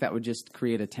 I think that would just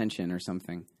create a tension or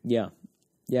something. Yeah,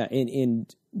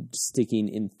 and sticking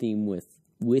in theme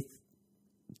with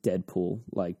Deadpool,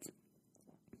 like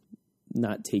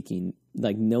not taking,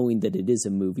 like knowing that it is a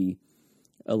movie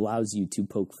allows you to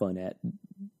poke fun at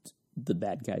the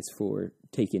bad guys for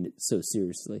taking it so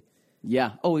seriously.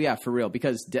 Yeah. Oh, yeah, for real.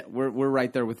 Because we're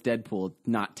right there with Deadpool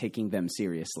not taking them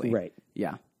seriously. Right.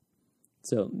 Yeah.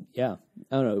 So, yeah.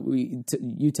 I don't know.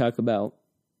 You talk about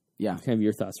kind of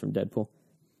your thoughts from Deadpool.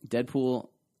 Deadpool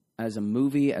as a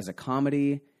movie, as a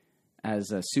comedy,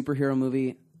 as a superhero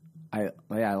movie, I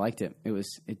liked it.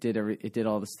 It did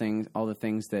all the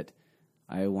things that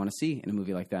I want to see in a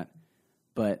movie like that.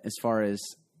 But as far as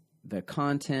the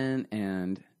content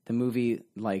and the movie,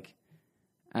 like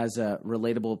as a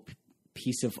relatable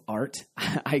piece of art,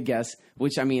 I guess,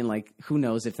 which I mean, like, who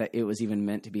knows if it was even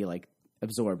meant to be like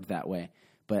absorbed that way.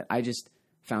 But I just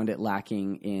found it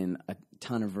lacking in a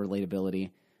ton of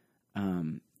relatability.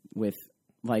 With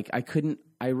like, I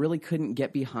really couldn't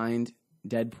get behind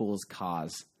Deadpool's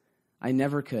cause. I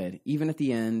never could. Even at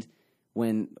the end,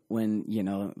 when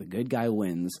the good guy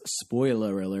wins.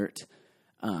 Spoiler alert.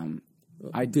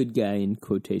 Good guy in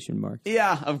quotation marks.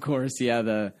 Yeah, of course. Yeah,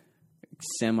 the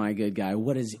semi-good guy.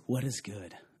 What is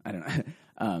good? I don't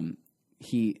know.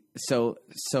 So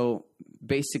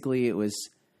basically it was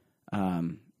a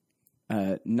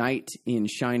knight in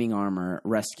shining armor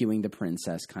rescuing the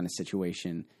princess kind of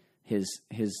situation. His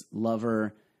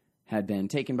lover had been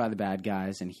taken by the bad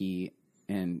guys, and he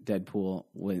and Deadpool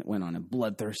went on a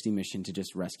bloodthirsty mission to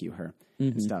just rescue her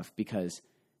and stuff because,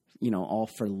 all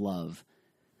for love.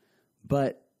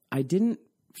 But I didn't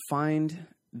find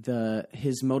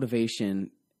his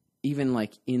motivation, even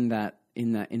like in the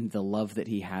love that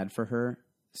he had for her,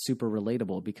 super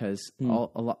relatable because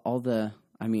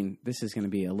this is going to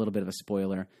be a little bit of a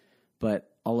spoiler, but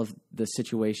all of the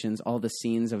situations, all the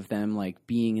scenes of them like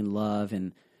being in love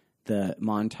and the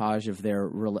montage of their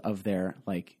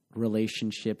like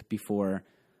relationship before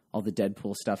all the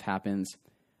Deadpool stuff happens,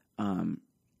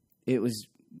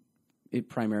 it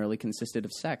primarily consisted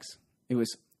of sex. It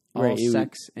was all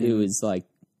sex. It was like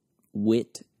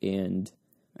wit and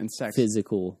sex,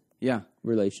 physical,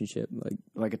 relationship.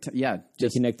 They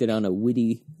connected on a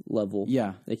witty level,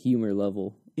 a humor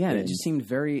level, and it just seemed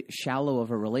very shallow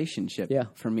of a relationship.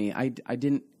 For me, I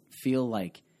didn't feel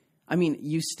like. I mean,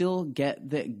 you still get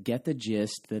the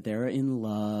gist that they're in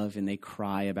love and they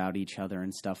cry about each other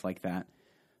and stuff like that,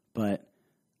 but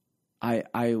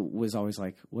I was always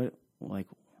like, what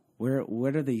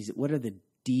are these? What are the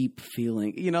deep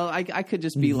feeling? I could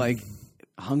just be like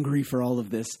hungry for all of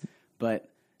this, but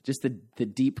just the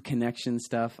deep connection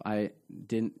stuff, I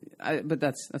didn't. But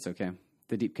that's okay.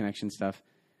 The deep connection stuff.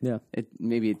 Yeah.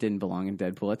 Maybe it didn't belong in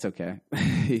Deadpool. It's okay.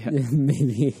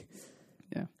 Maybe.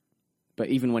 Yeah. But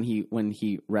even when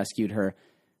he rescued her,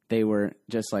 they were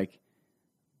just like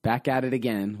back at it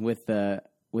again with the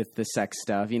sex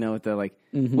stuff, with the like,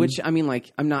 which I mean,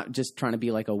 like, I'm not just trying to be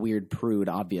like a weird prude,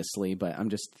 obviously, but I'm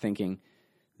just thinking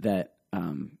that,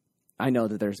 I know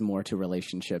that there's more to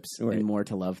relationships and more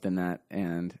to love than that.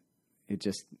 And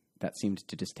that seemed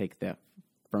to just take the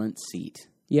front seat.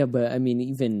 Yeah. But I mean,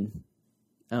 even,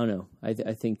 I don't know.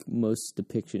 I think most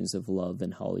depictions of love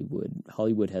in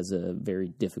Hollywood has a very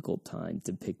difficult time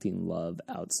depicting love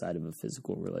outside of a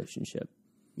physical relationship.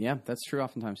 Yeah, that's true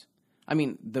oftentimes. I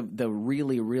mean, the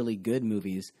really, really good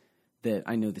movies that,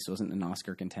 I know this wasn't an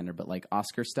Oscar contender, but like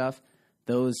Oscar stuff,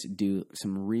 those do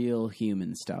some real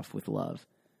human stuff with love.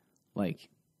 Like,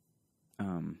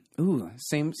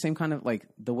 same kind of like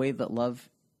the way that love,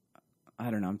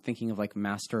 I don't know, I'm thinking of like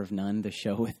Master of None, the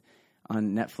show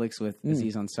on Netflix with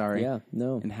Aziz Ansari. Yeah,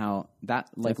 no. And how that,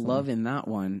 like, definitely. Love in that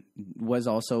one was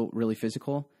also really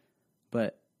physical,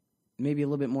 but maybe a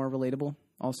little bit more relatable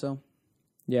also.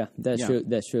 Yeah,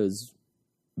 that show's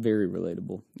very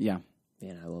relatable. Yeah.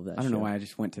 Man, I love that show. I don't know why I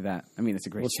just went to that. I mean, it's a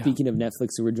great show. Speaking of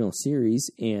Netflix original series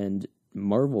and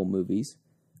Marvel movies,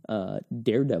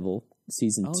 Daredevil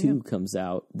Season 2 comes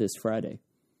out this Friday.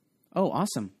 Oh,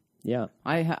 awesome. Yeah.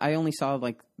 I only saw,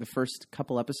 like, the first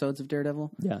couple episodes of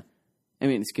Daredevil. Yeah. I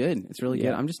mean, it's good. It's really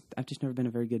good. I've just never been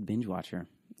a very good binge watcher.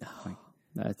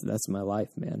 That's my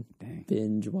life, man. Dang.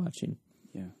 Binge watching.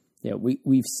 Yeah. Yeah,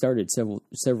 we've started several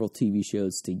TV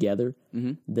shows together.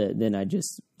 That then I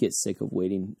just get sick of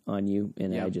waiting on you,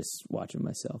 and I just watch them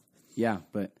myself. Yeah,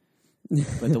 but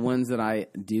the ones that I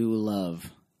do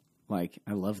love, like,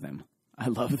 I love them. I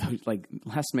love those. Like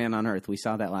Last Man on Earth, we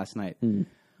saw that last night.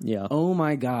 Yeah. Oh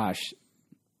my gosh,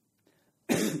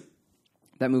 that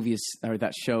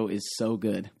show is so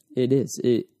good. It is.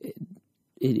 It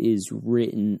is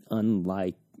written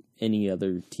unlike any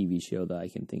other TV show that I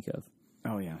can think of.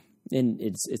 Oh yeah. And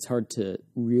it's hard to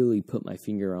really put my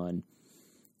finger on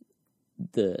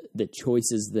the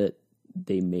choices that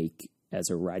they make as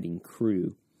a writing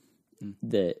crew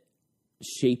that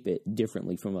shape it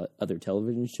differently from other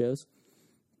television shows.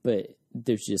 but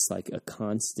there's just like a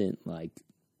constant like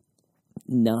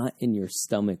knot in your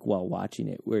stomach while watching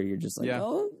it, where you're just like,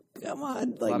 oh, come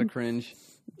on, like, a lot of cringe.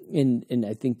 And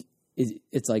I think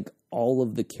it's like all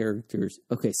of the characters.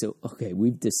 Okay,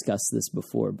 we've discussed this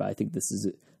before, but I think this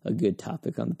is a good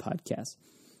topic on the podcast.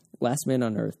 Last Man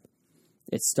on Earth.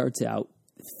 It starts out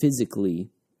physically,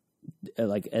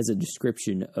 like as a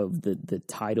description of the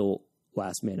title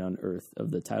Last Man on Earth,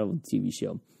 of the title of the TV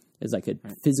show, is like a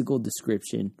physical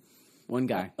description. One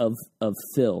guy of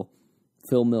Phil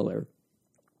Miller.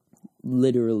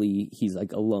 Literally, he's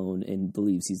like alone and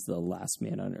believes he's the last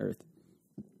man on Earth.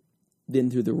 Then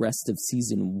through the rest of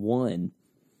season 1,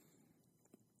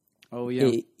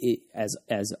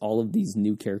 as all of these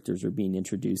new characters are being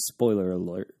introduced, spoiler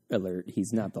alert,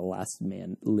 he's not the last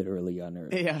man literally on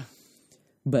Earth. Yeah.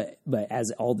 But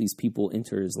as all these people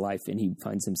enter his life and he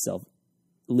finds himself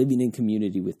living in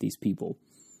community with these people,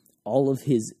 all of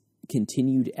his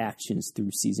continued actions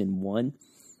through season 1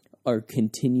 are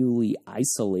continually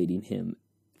isolating him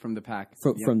from the pack,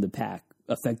 from the pack,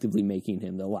 effectively making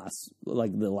him the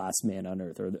last man on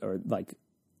Earth, or like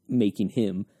making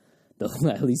him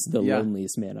at least the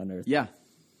loneliest man on Earth. Yeah,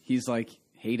 he's like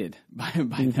hated by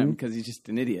them because he's just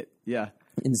an idiot. Yeah,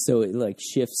 and so it like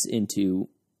shifts into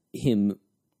him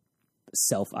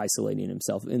self-isolating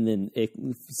himself, and then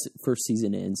first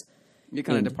season ends. It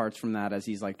kind of departs from that as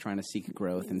he's like trying to seek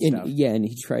growth and stuff. Yeah, and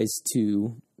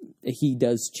he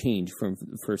does change from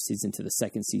the first season to the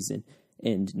second season.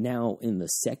 And now in the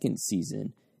second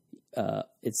season,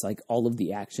 it's like all of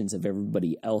the actions of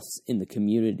everybody else in the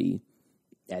community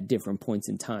at different points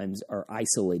in times are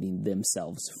isolating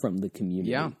themselves from the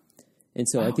community. Yeah. And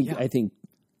so I think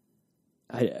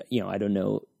I don't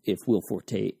know if Will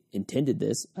Forte intended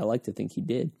this. I like to think he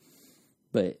did,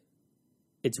 but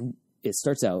it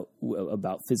starts out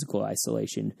about physical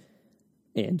isolation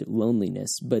and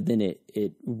loneliness, but then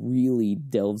it really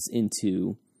delves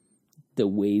into the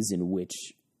ways in which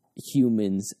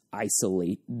humans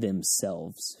isolate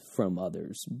themselves from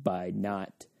others by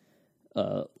not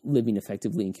living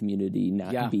effectively in community,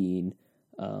 not being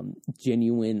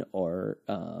genuine or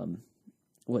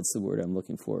what's the word I'm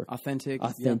looking for? Authentic.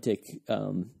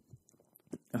 Yeah.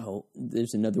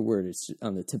 There's another word. It's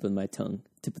on the tip of my tongue.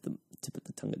 Tip of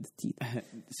the tongue of the teeth.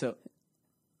 So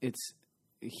it's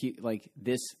like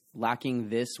this, lacking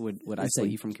this would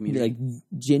isolate you from community. Like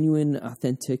genuine,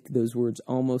 authentic. Those words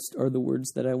almost are the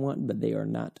words that I want, but they are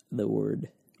not the word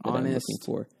that I'm looking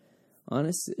for.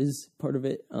 Honest is part of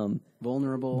it.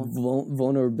 Vulnerable.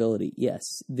 Vulnerability.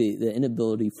 Yes. The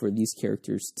inability for these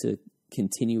characters to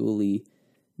continually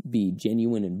be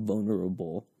genuine and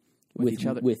vulnerable with each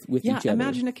other. With each other.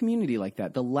 Imagine a community like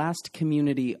that. The last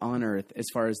community on Earth, as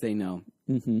far as they know.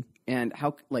 Mm-hmm. And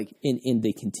how, like... And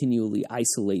they continually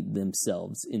isolate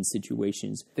themselves in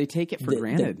situations. They take it for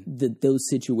granted. Those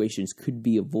situations could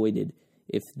be avoided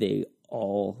if they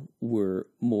all were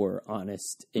more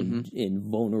honest and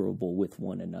vulnerable with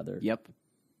one another. Yep.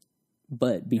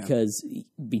 But because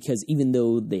even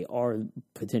though they are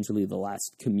potentially the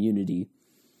last community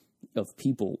of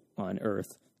people on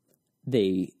Earth,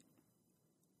 they...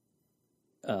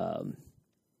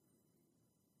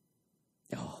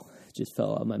 it just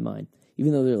fell out of my mind.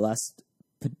 Even though they're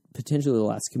potentially the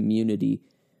last community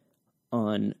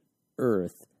on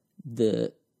Earth,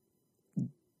 them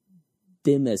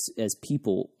as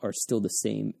people are still the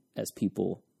same as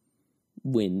people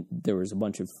when there was a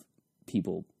bunch of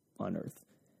people on Earth.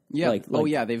 Yeah.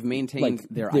 They've maintained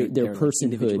their personhood.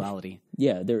 Individuality.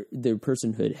 Yeah, their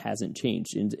personhood hasn't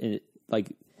changed, and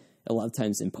like a lot of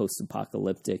times in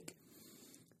post-apocalyptic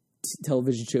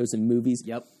television shows and movies.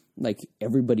 Yep. Like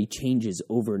everybody changes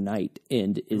overnight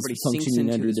and is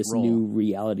functioning under this new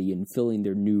reality and filling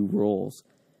their new roles.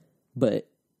 But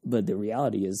the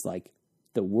reality is like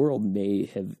the world may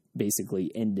have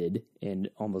basically ended and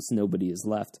almost nobody is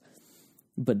left,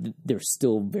 but they're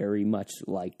still very much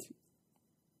like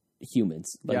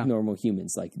humans, like normal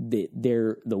humans. Like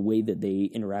the way that they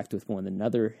interact with one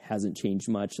another hasn't changed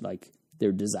much. Like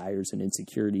their desires and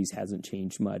insecurities hasn't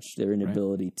changed much. Their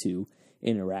inability to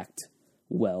interact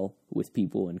well with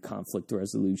people and conflict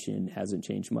resolution hasn't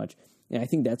changed much. And I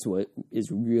think that's what is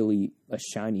really a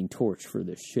shining torch for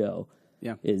this show.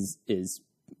 Yeah. Is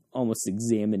almost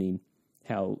examining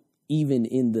how even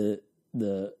in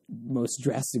the most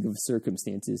drastic of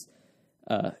circumstances,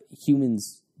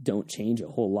 humans don't change a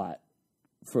whole lot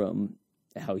from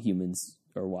how humans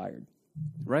are wired.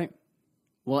 Right.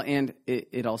 Well, and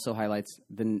it also highlights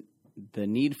the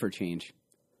need for change.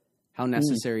 How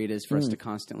necessary it is for us to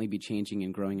constantly be changing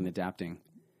and growing and adapting.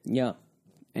 Yeah.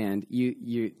 And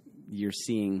you're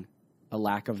seeing a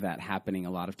lack of that happening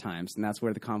a lot of times, and that's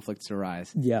where the conflicts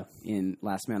arise. Yeah. In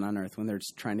Last Man on Earth, when they're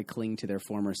just trying to cling to their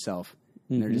former self,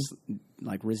 and they're just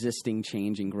like resisting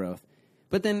change and growth.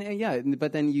 But then,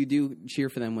 you do cheer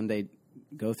for them when they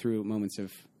go through moments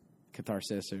of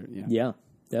catharsis. Or Yeah,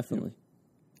 definitely.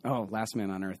 Oh, Last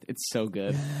Man on Earth, it's so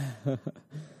good.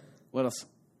 What else?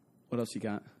 What else you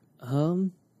got?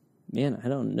 Man, I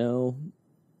don't know.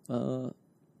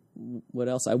 What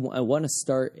else? I want to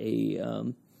start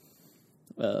a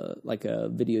like a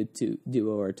video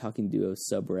duo or talking duo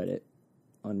subreddit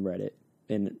on Reddit,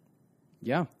 and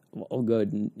Yeah, I'll go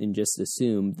ahead and just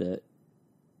assume that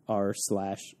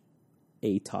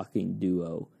r/a talking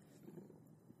duo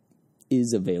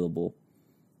is available,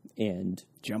 and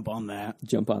jump on that.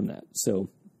 So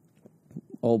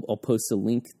I'll post a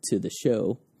link to the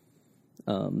show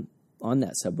on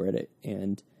that subreddit,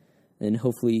 and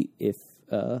hopefully if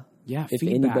feedback.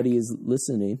 anybody is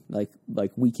listening, like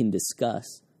we can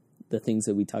discuss the things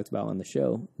that we talked about on the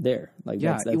show there. Like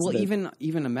that's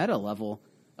even a meta level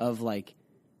of like,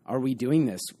 are we doing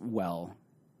this well?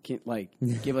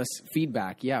 Give us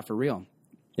feedback. Yeah, for real.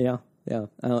 Yeah.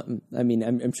 I mean,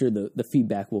 I'm sure the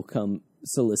feedback will come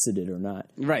solicited or not.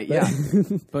 Right. Yeah,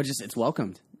 but just it's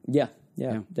welcomed. Yeah,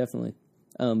 definitely.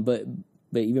 But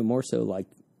even more so, like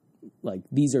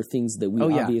these are things that we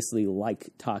obviously like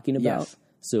talking about. Yes.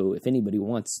 So if anybody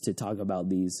wants to talk about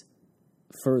these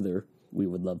further, we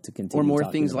would love to continue. Or more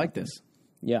talking things about like them. this.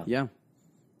 Yeah. Yeah.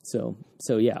 So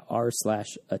yeah,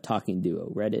 r/a talking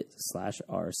duo, Reddit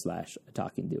 /r/a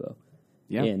talking duo.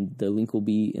 Yeah. And the link will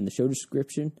be in the show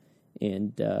description.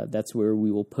 And that's where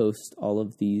we will post all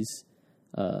of these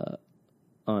on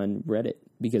Reddit,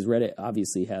 because Reddit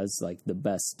obviously has like the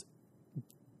best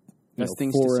things to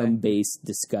say. forum-based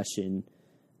discussion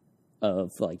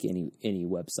of like any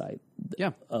website.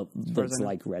 Yeah. That's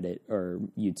like Reddit or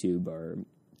YouTube or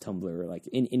Tumblr or like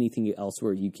anything else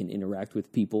where you can interact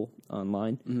with people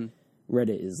online. Mm-hmm.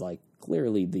 Reddit is like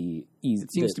clearly the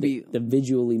seems to be the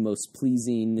visually most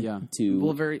pleasing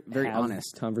to very very have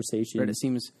honest conversation. Reddit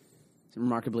seems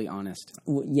remarkably honest.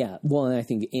 Well, and I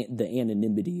think the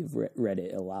anonymity of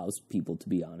Reddit allows people to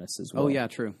be honest as well. Oh yeah,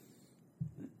 true.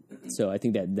 So I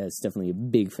think that's definitely a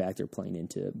big factor playing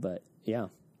into it. But yeah.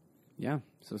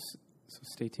 So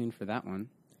stay tuned for that one.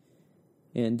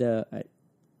 And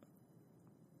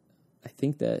I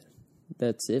think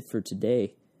that's it for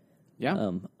today.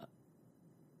 Yeah.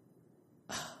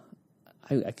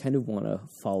 I kind of want to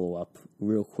follow up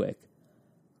real quick.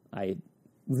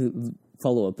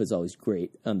 Follow up is always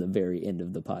great on the very end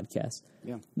of the podcast.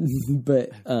 Yeah. But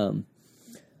I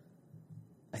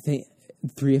think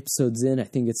 3 episodes in, I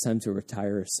think it's time to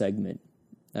retire a segment.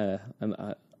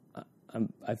 I've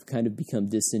kind of become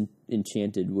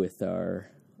disenchanted with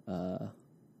our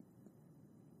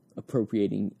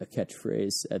appropriating a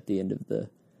catchphrase at the end of the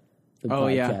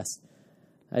podcast. Yeah.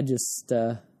 I just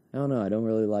I don't know. I don't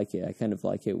really like it. I kind of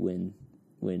like it when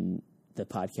the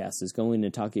podcast is going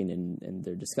and talking and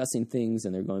they're discussing things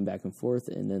and they're going back and forth,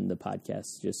 and then the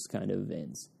podcast just kind of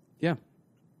ends. Yeah,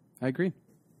 I agree.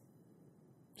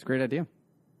 It's a great idea.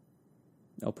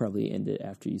 I'll probably end it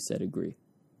after you said agree.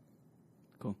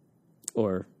 Cool.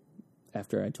 Or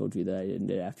after I told you that I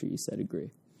ended after you said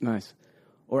agree. Nice.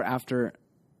 Or after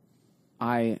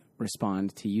I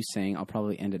respond to you saying, I'll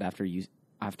probably end it after you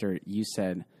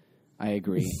said I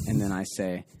agree, and then I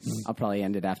say, I'll probably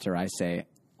end it after I say,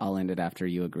 I'll end it after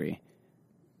you agree.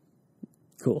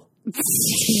 Cool.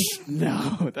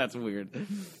 No, that's weird.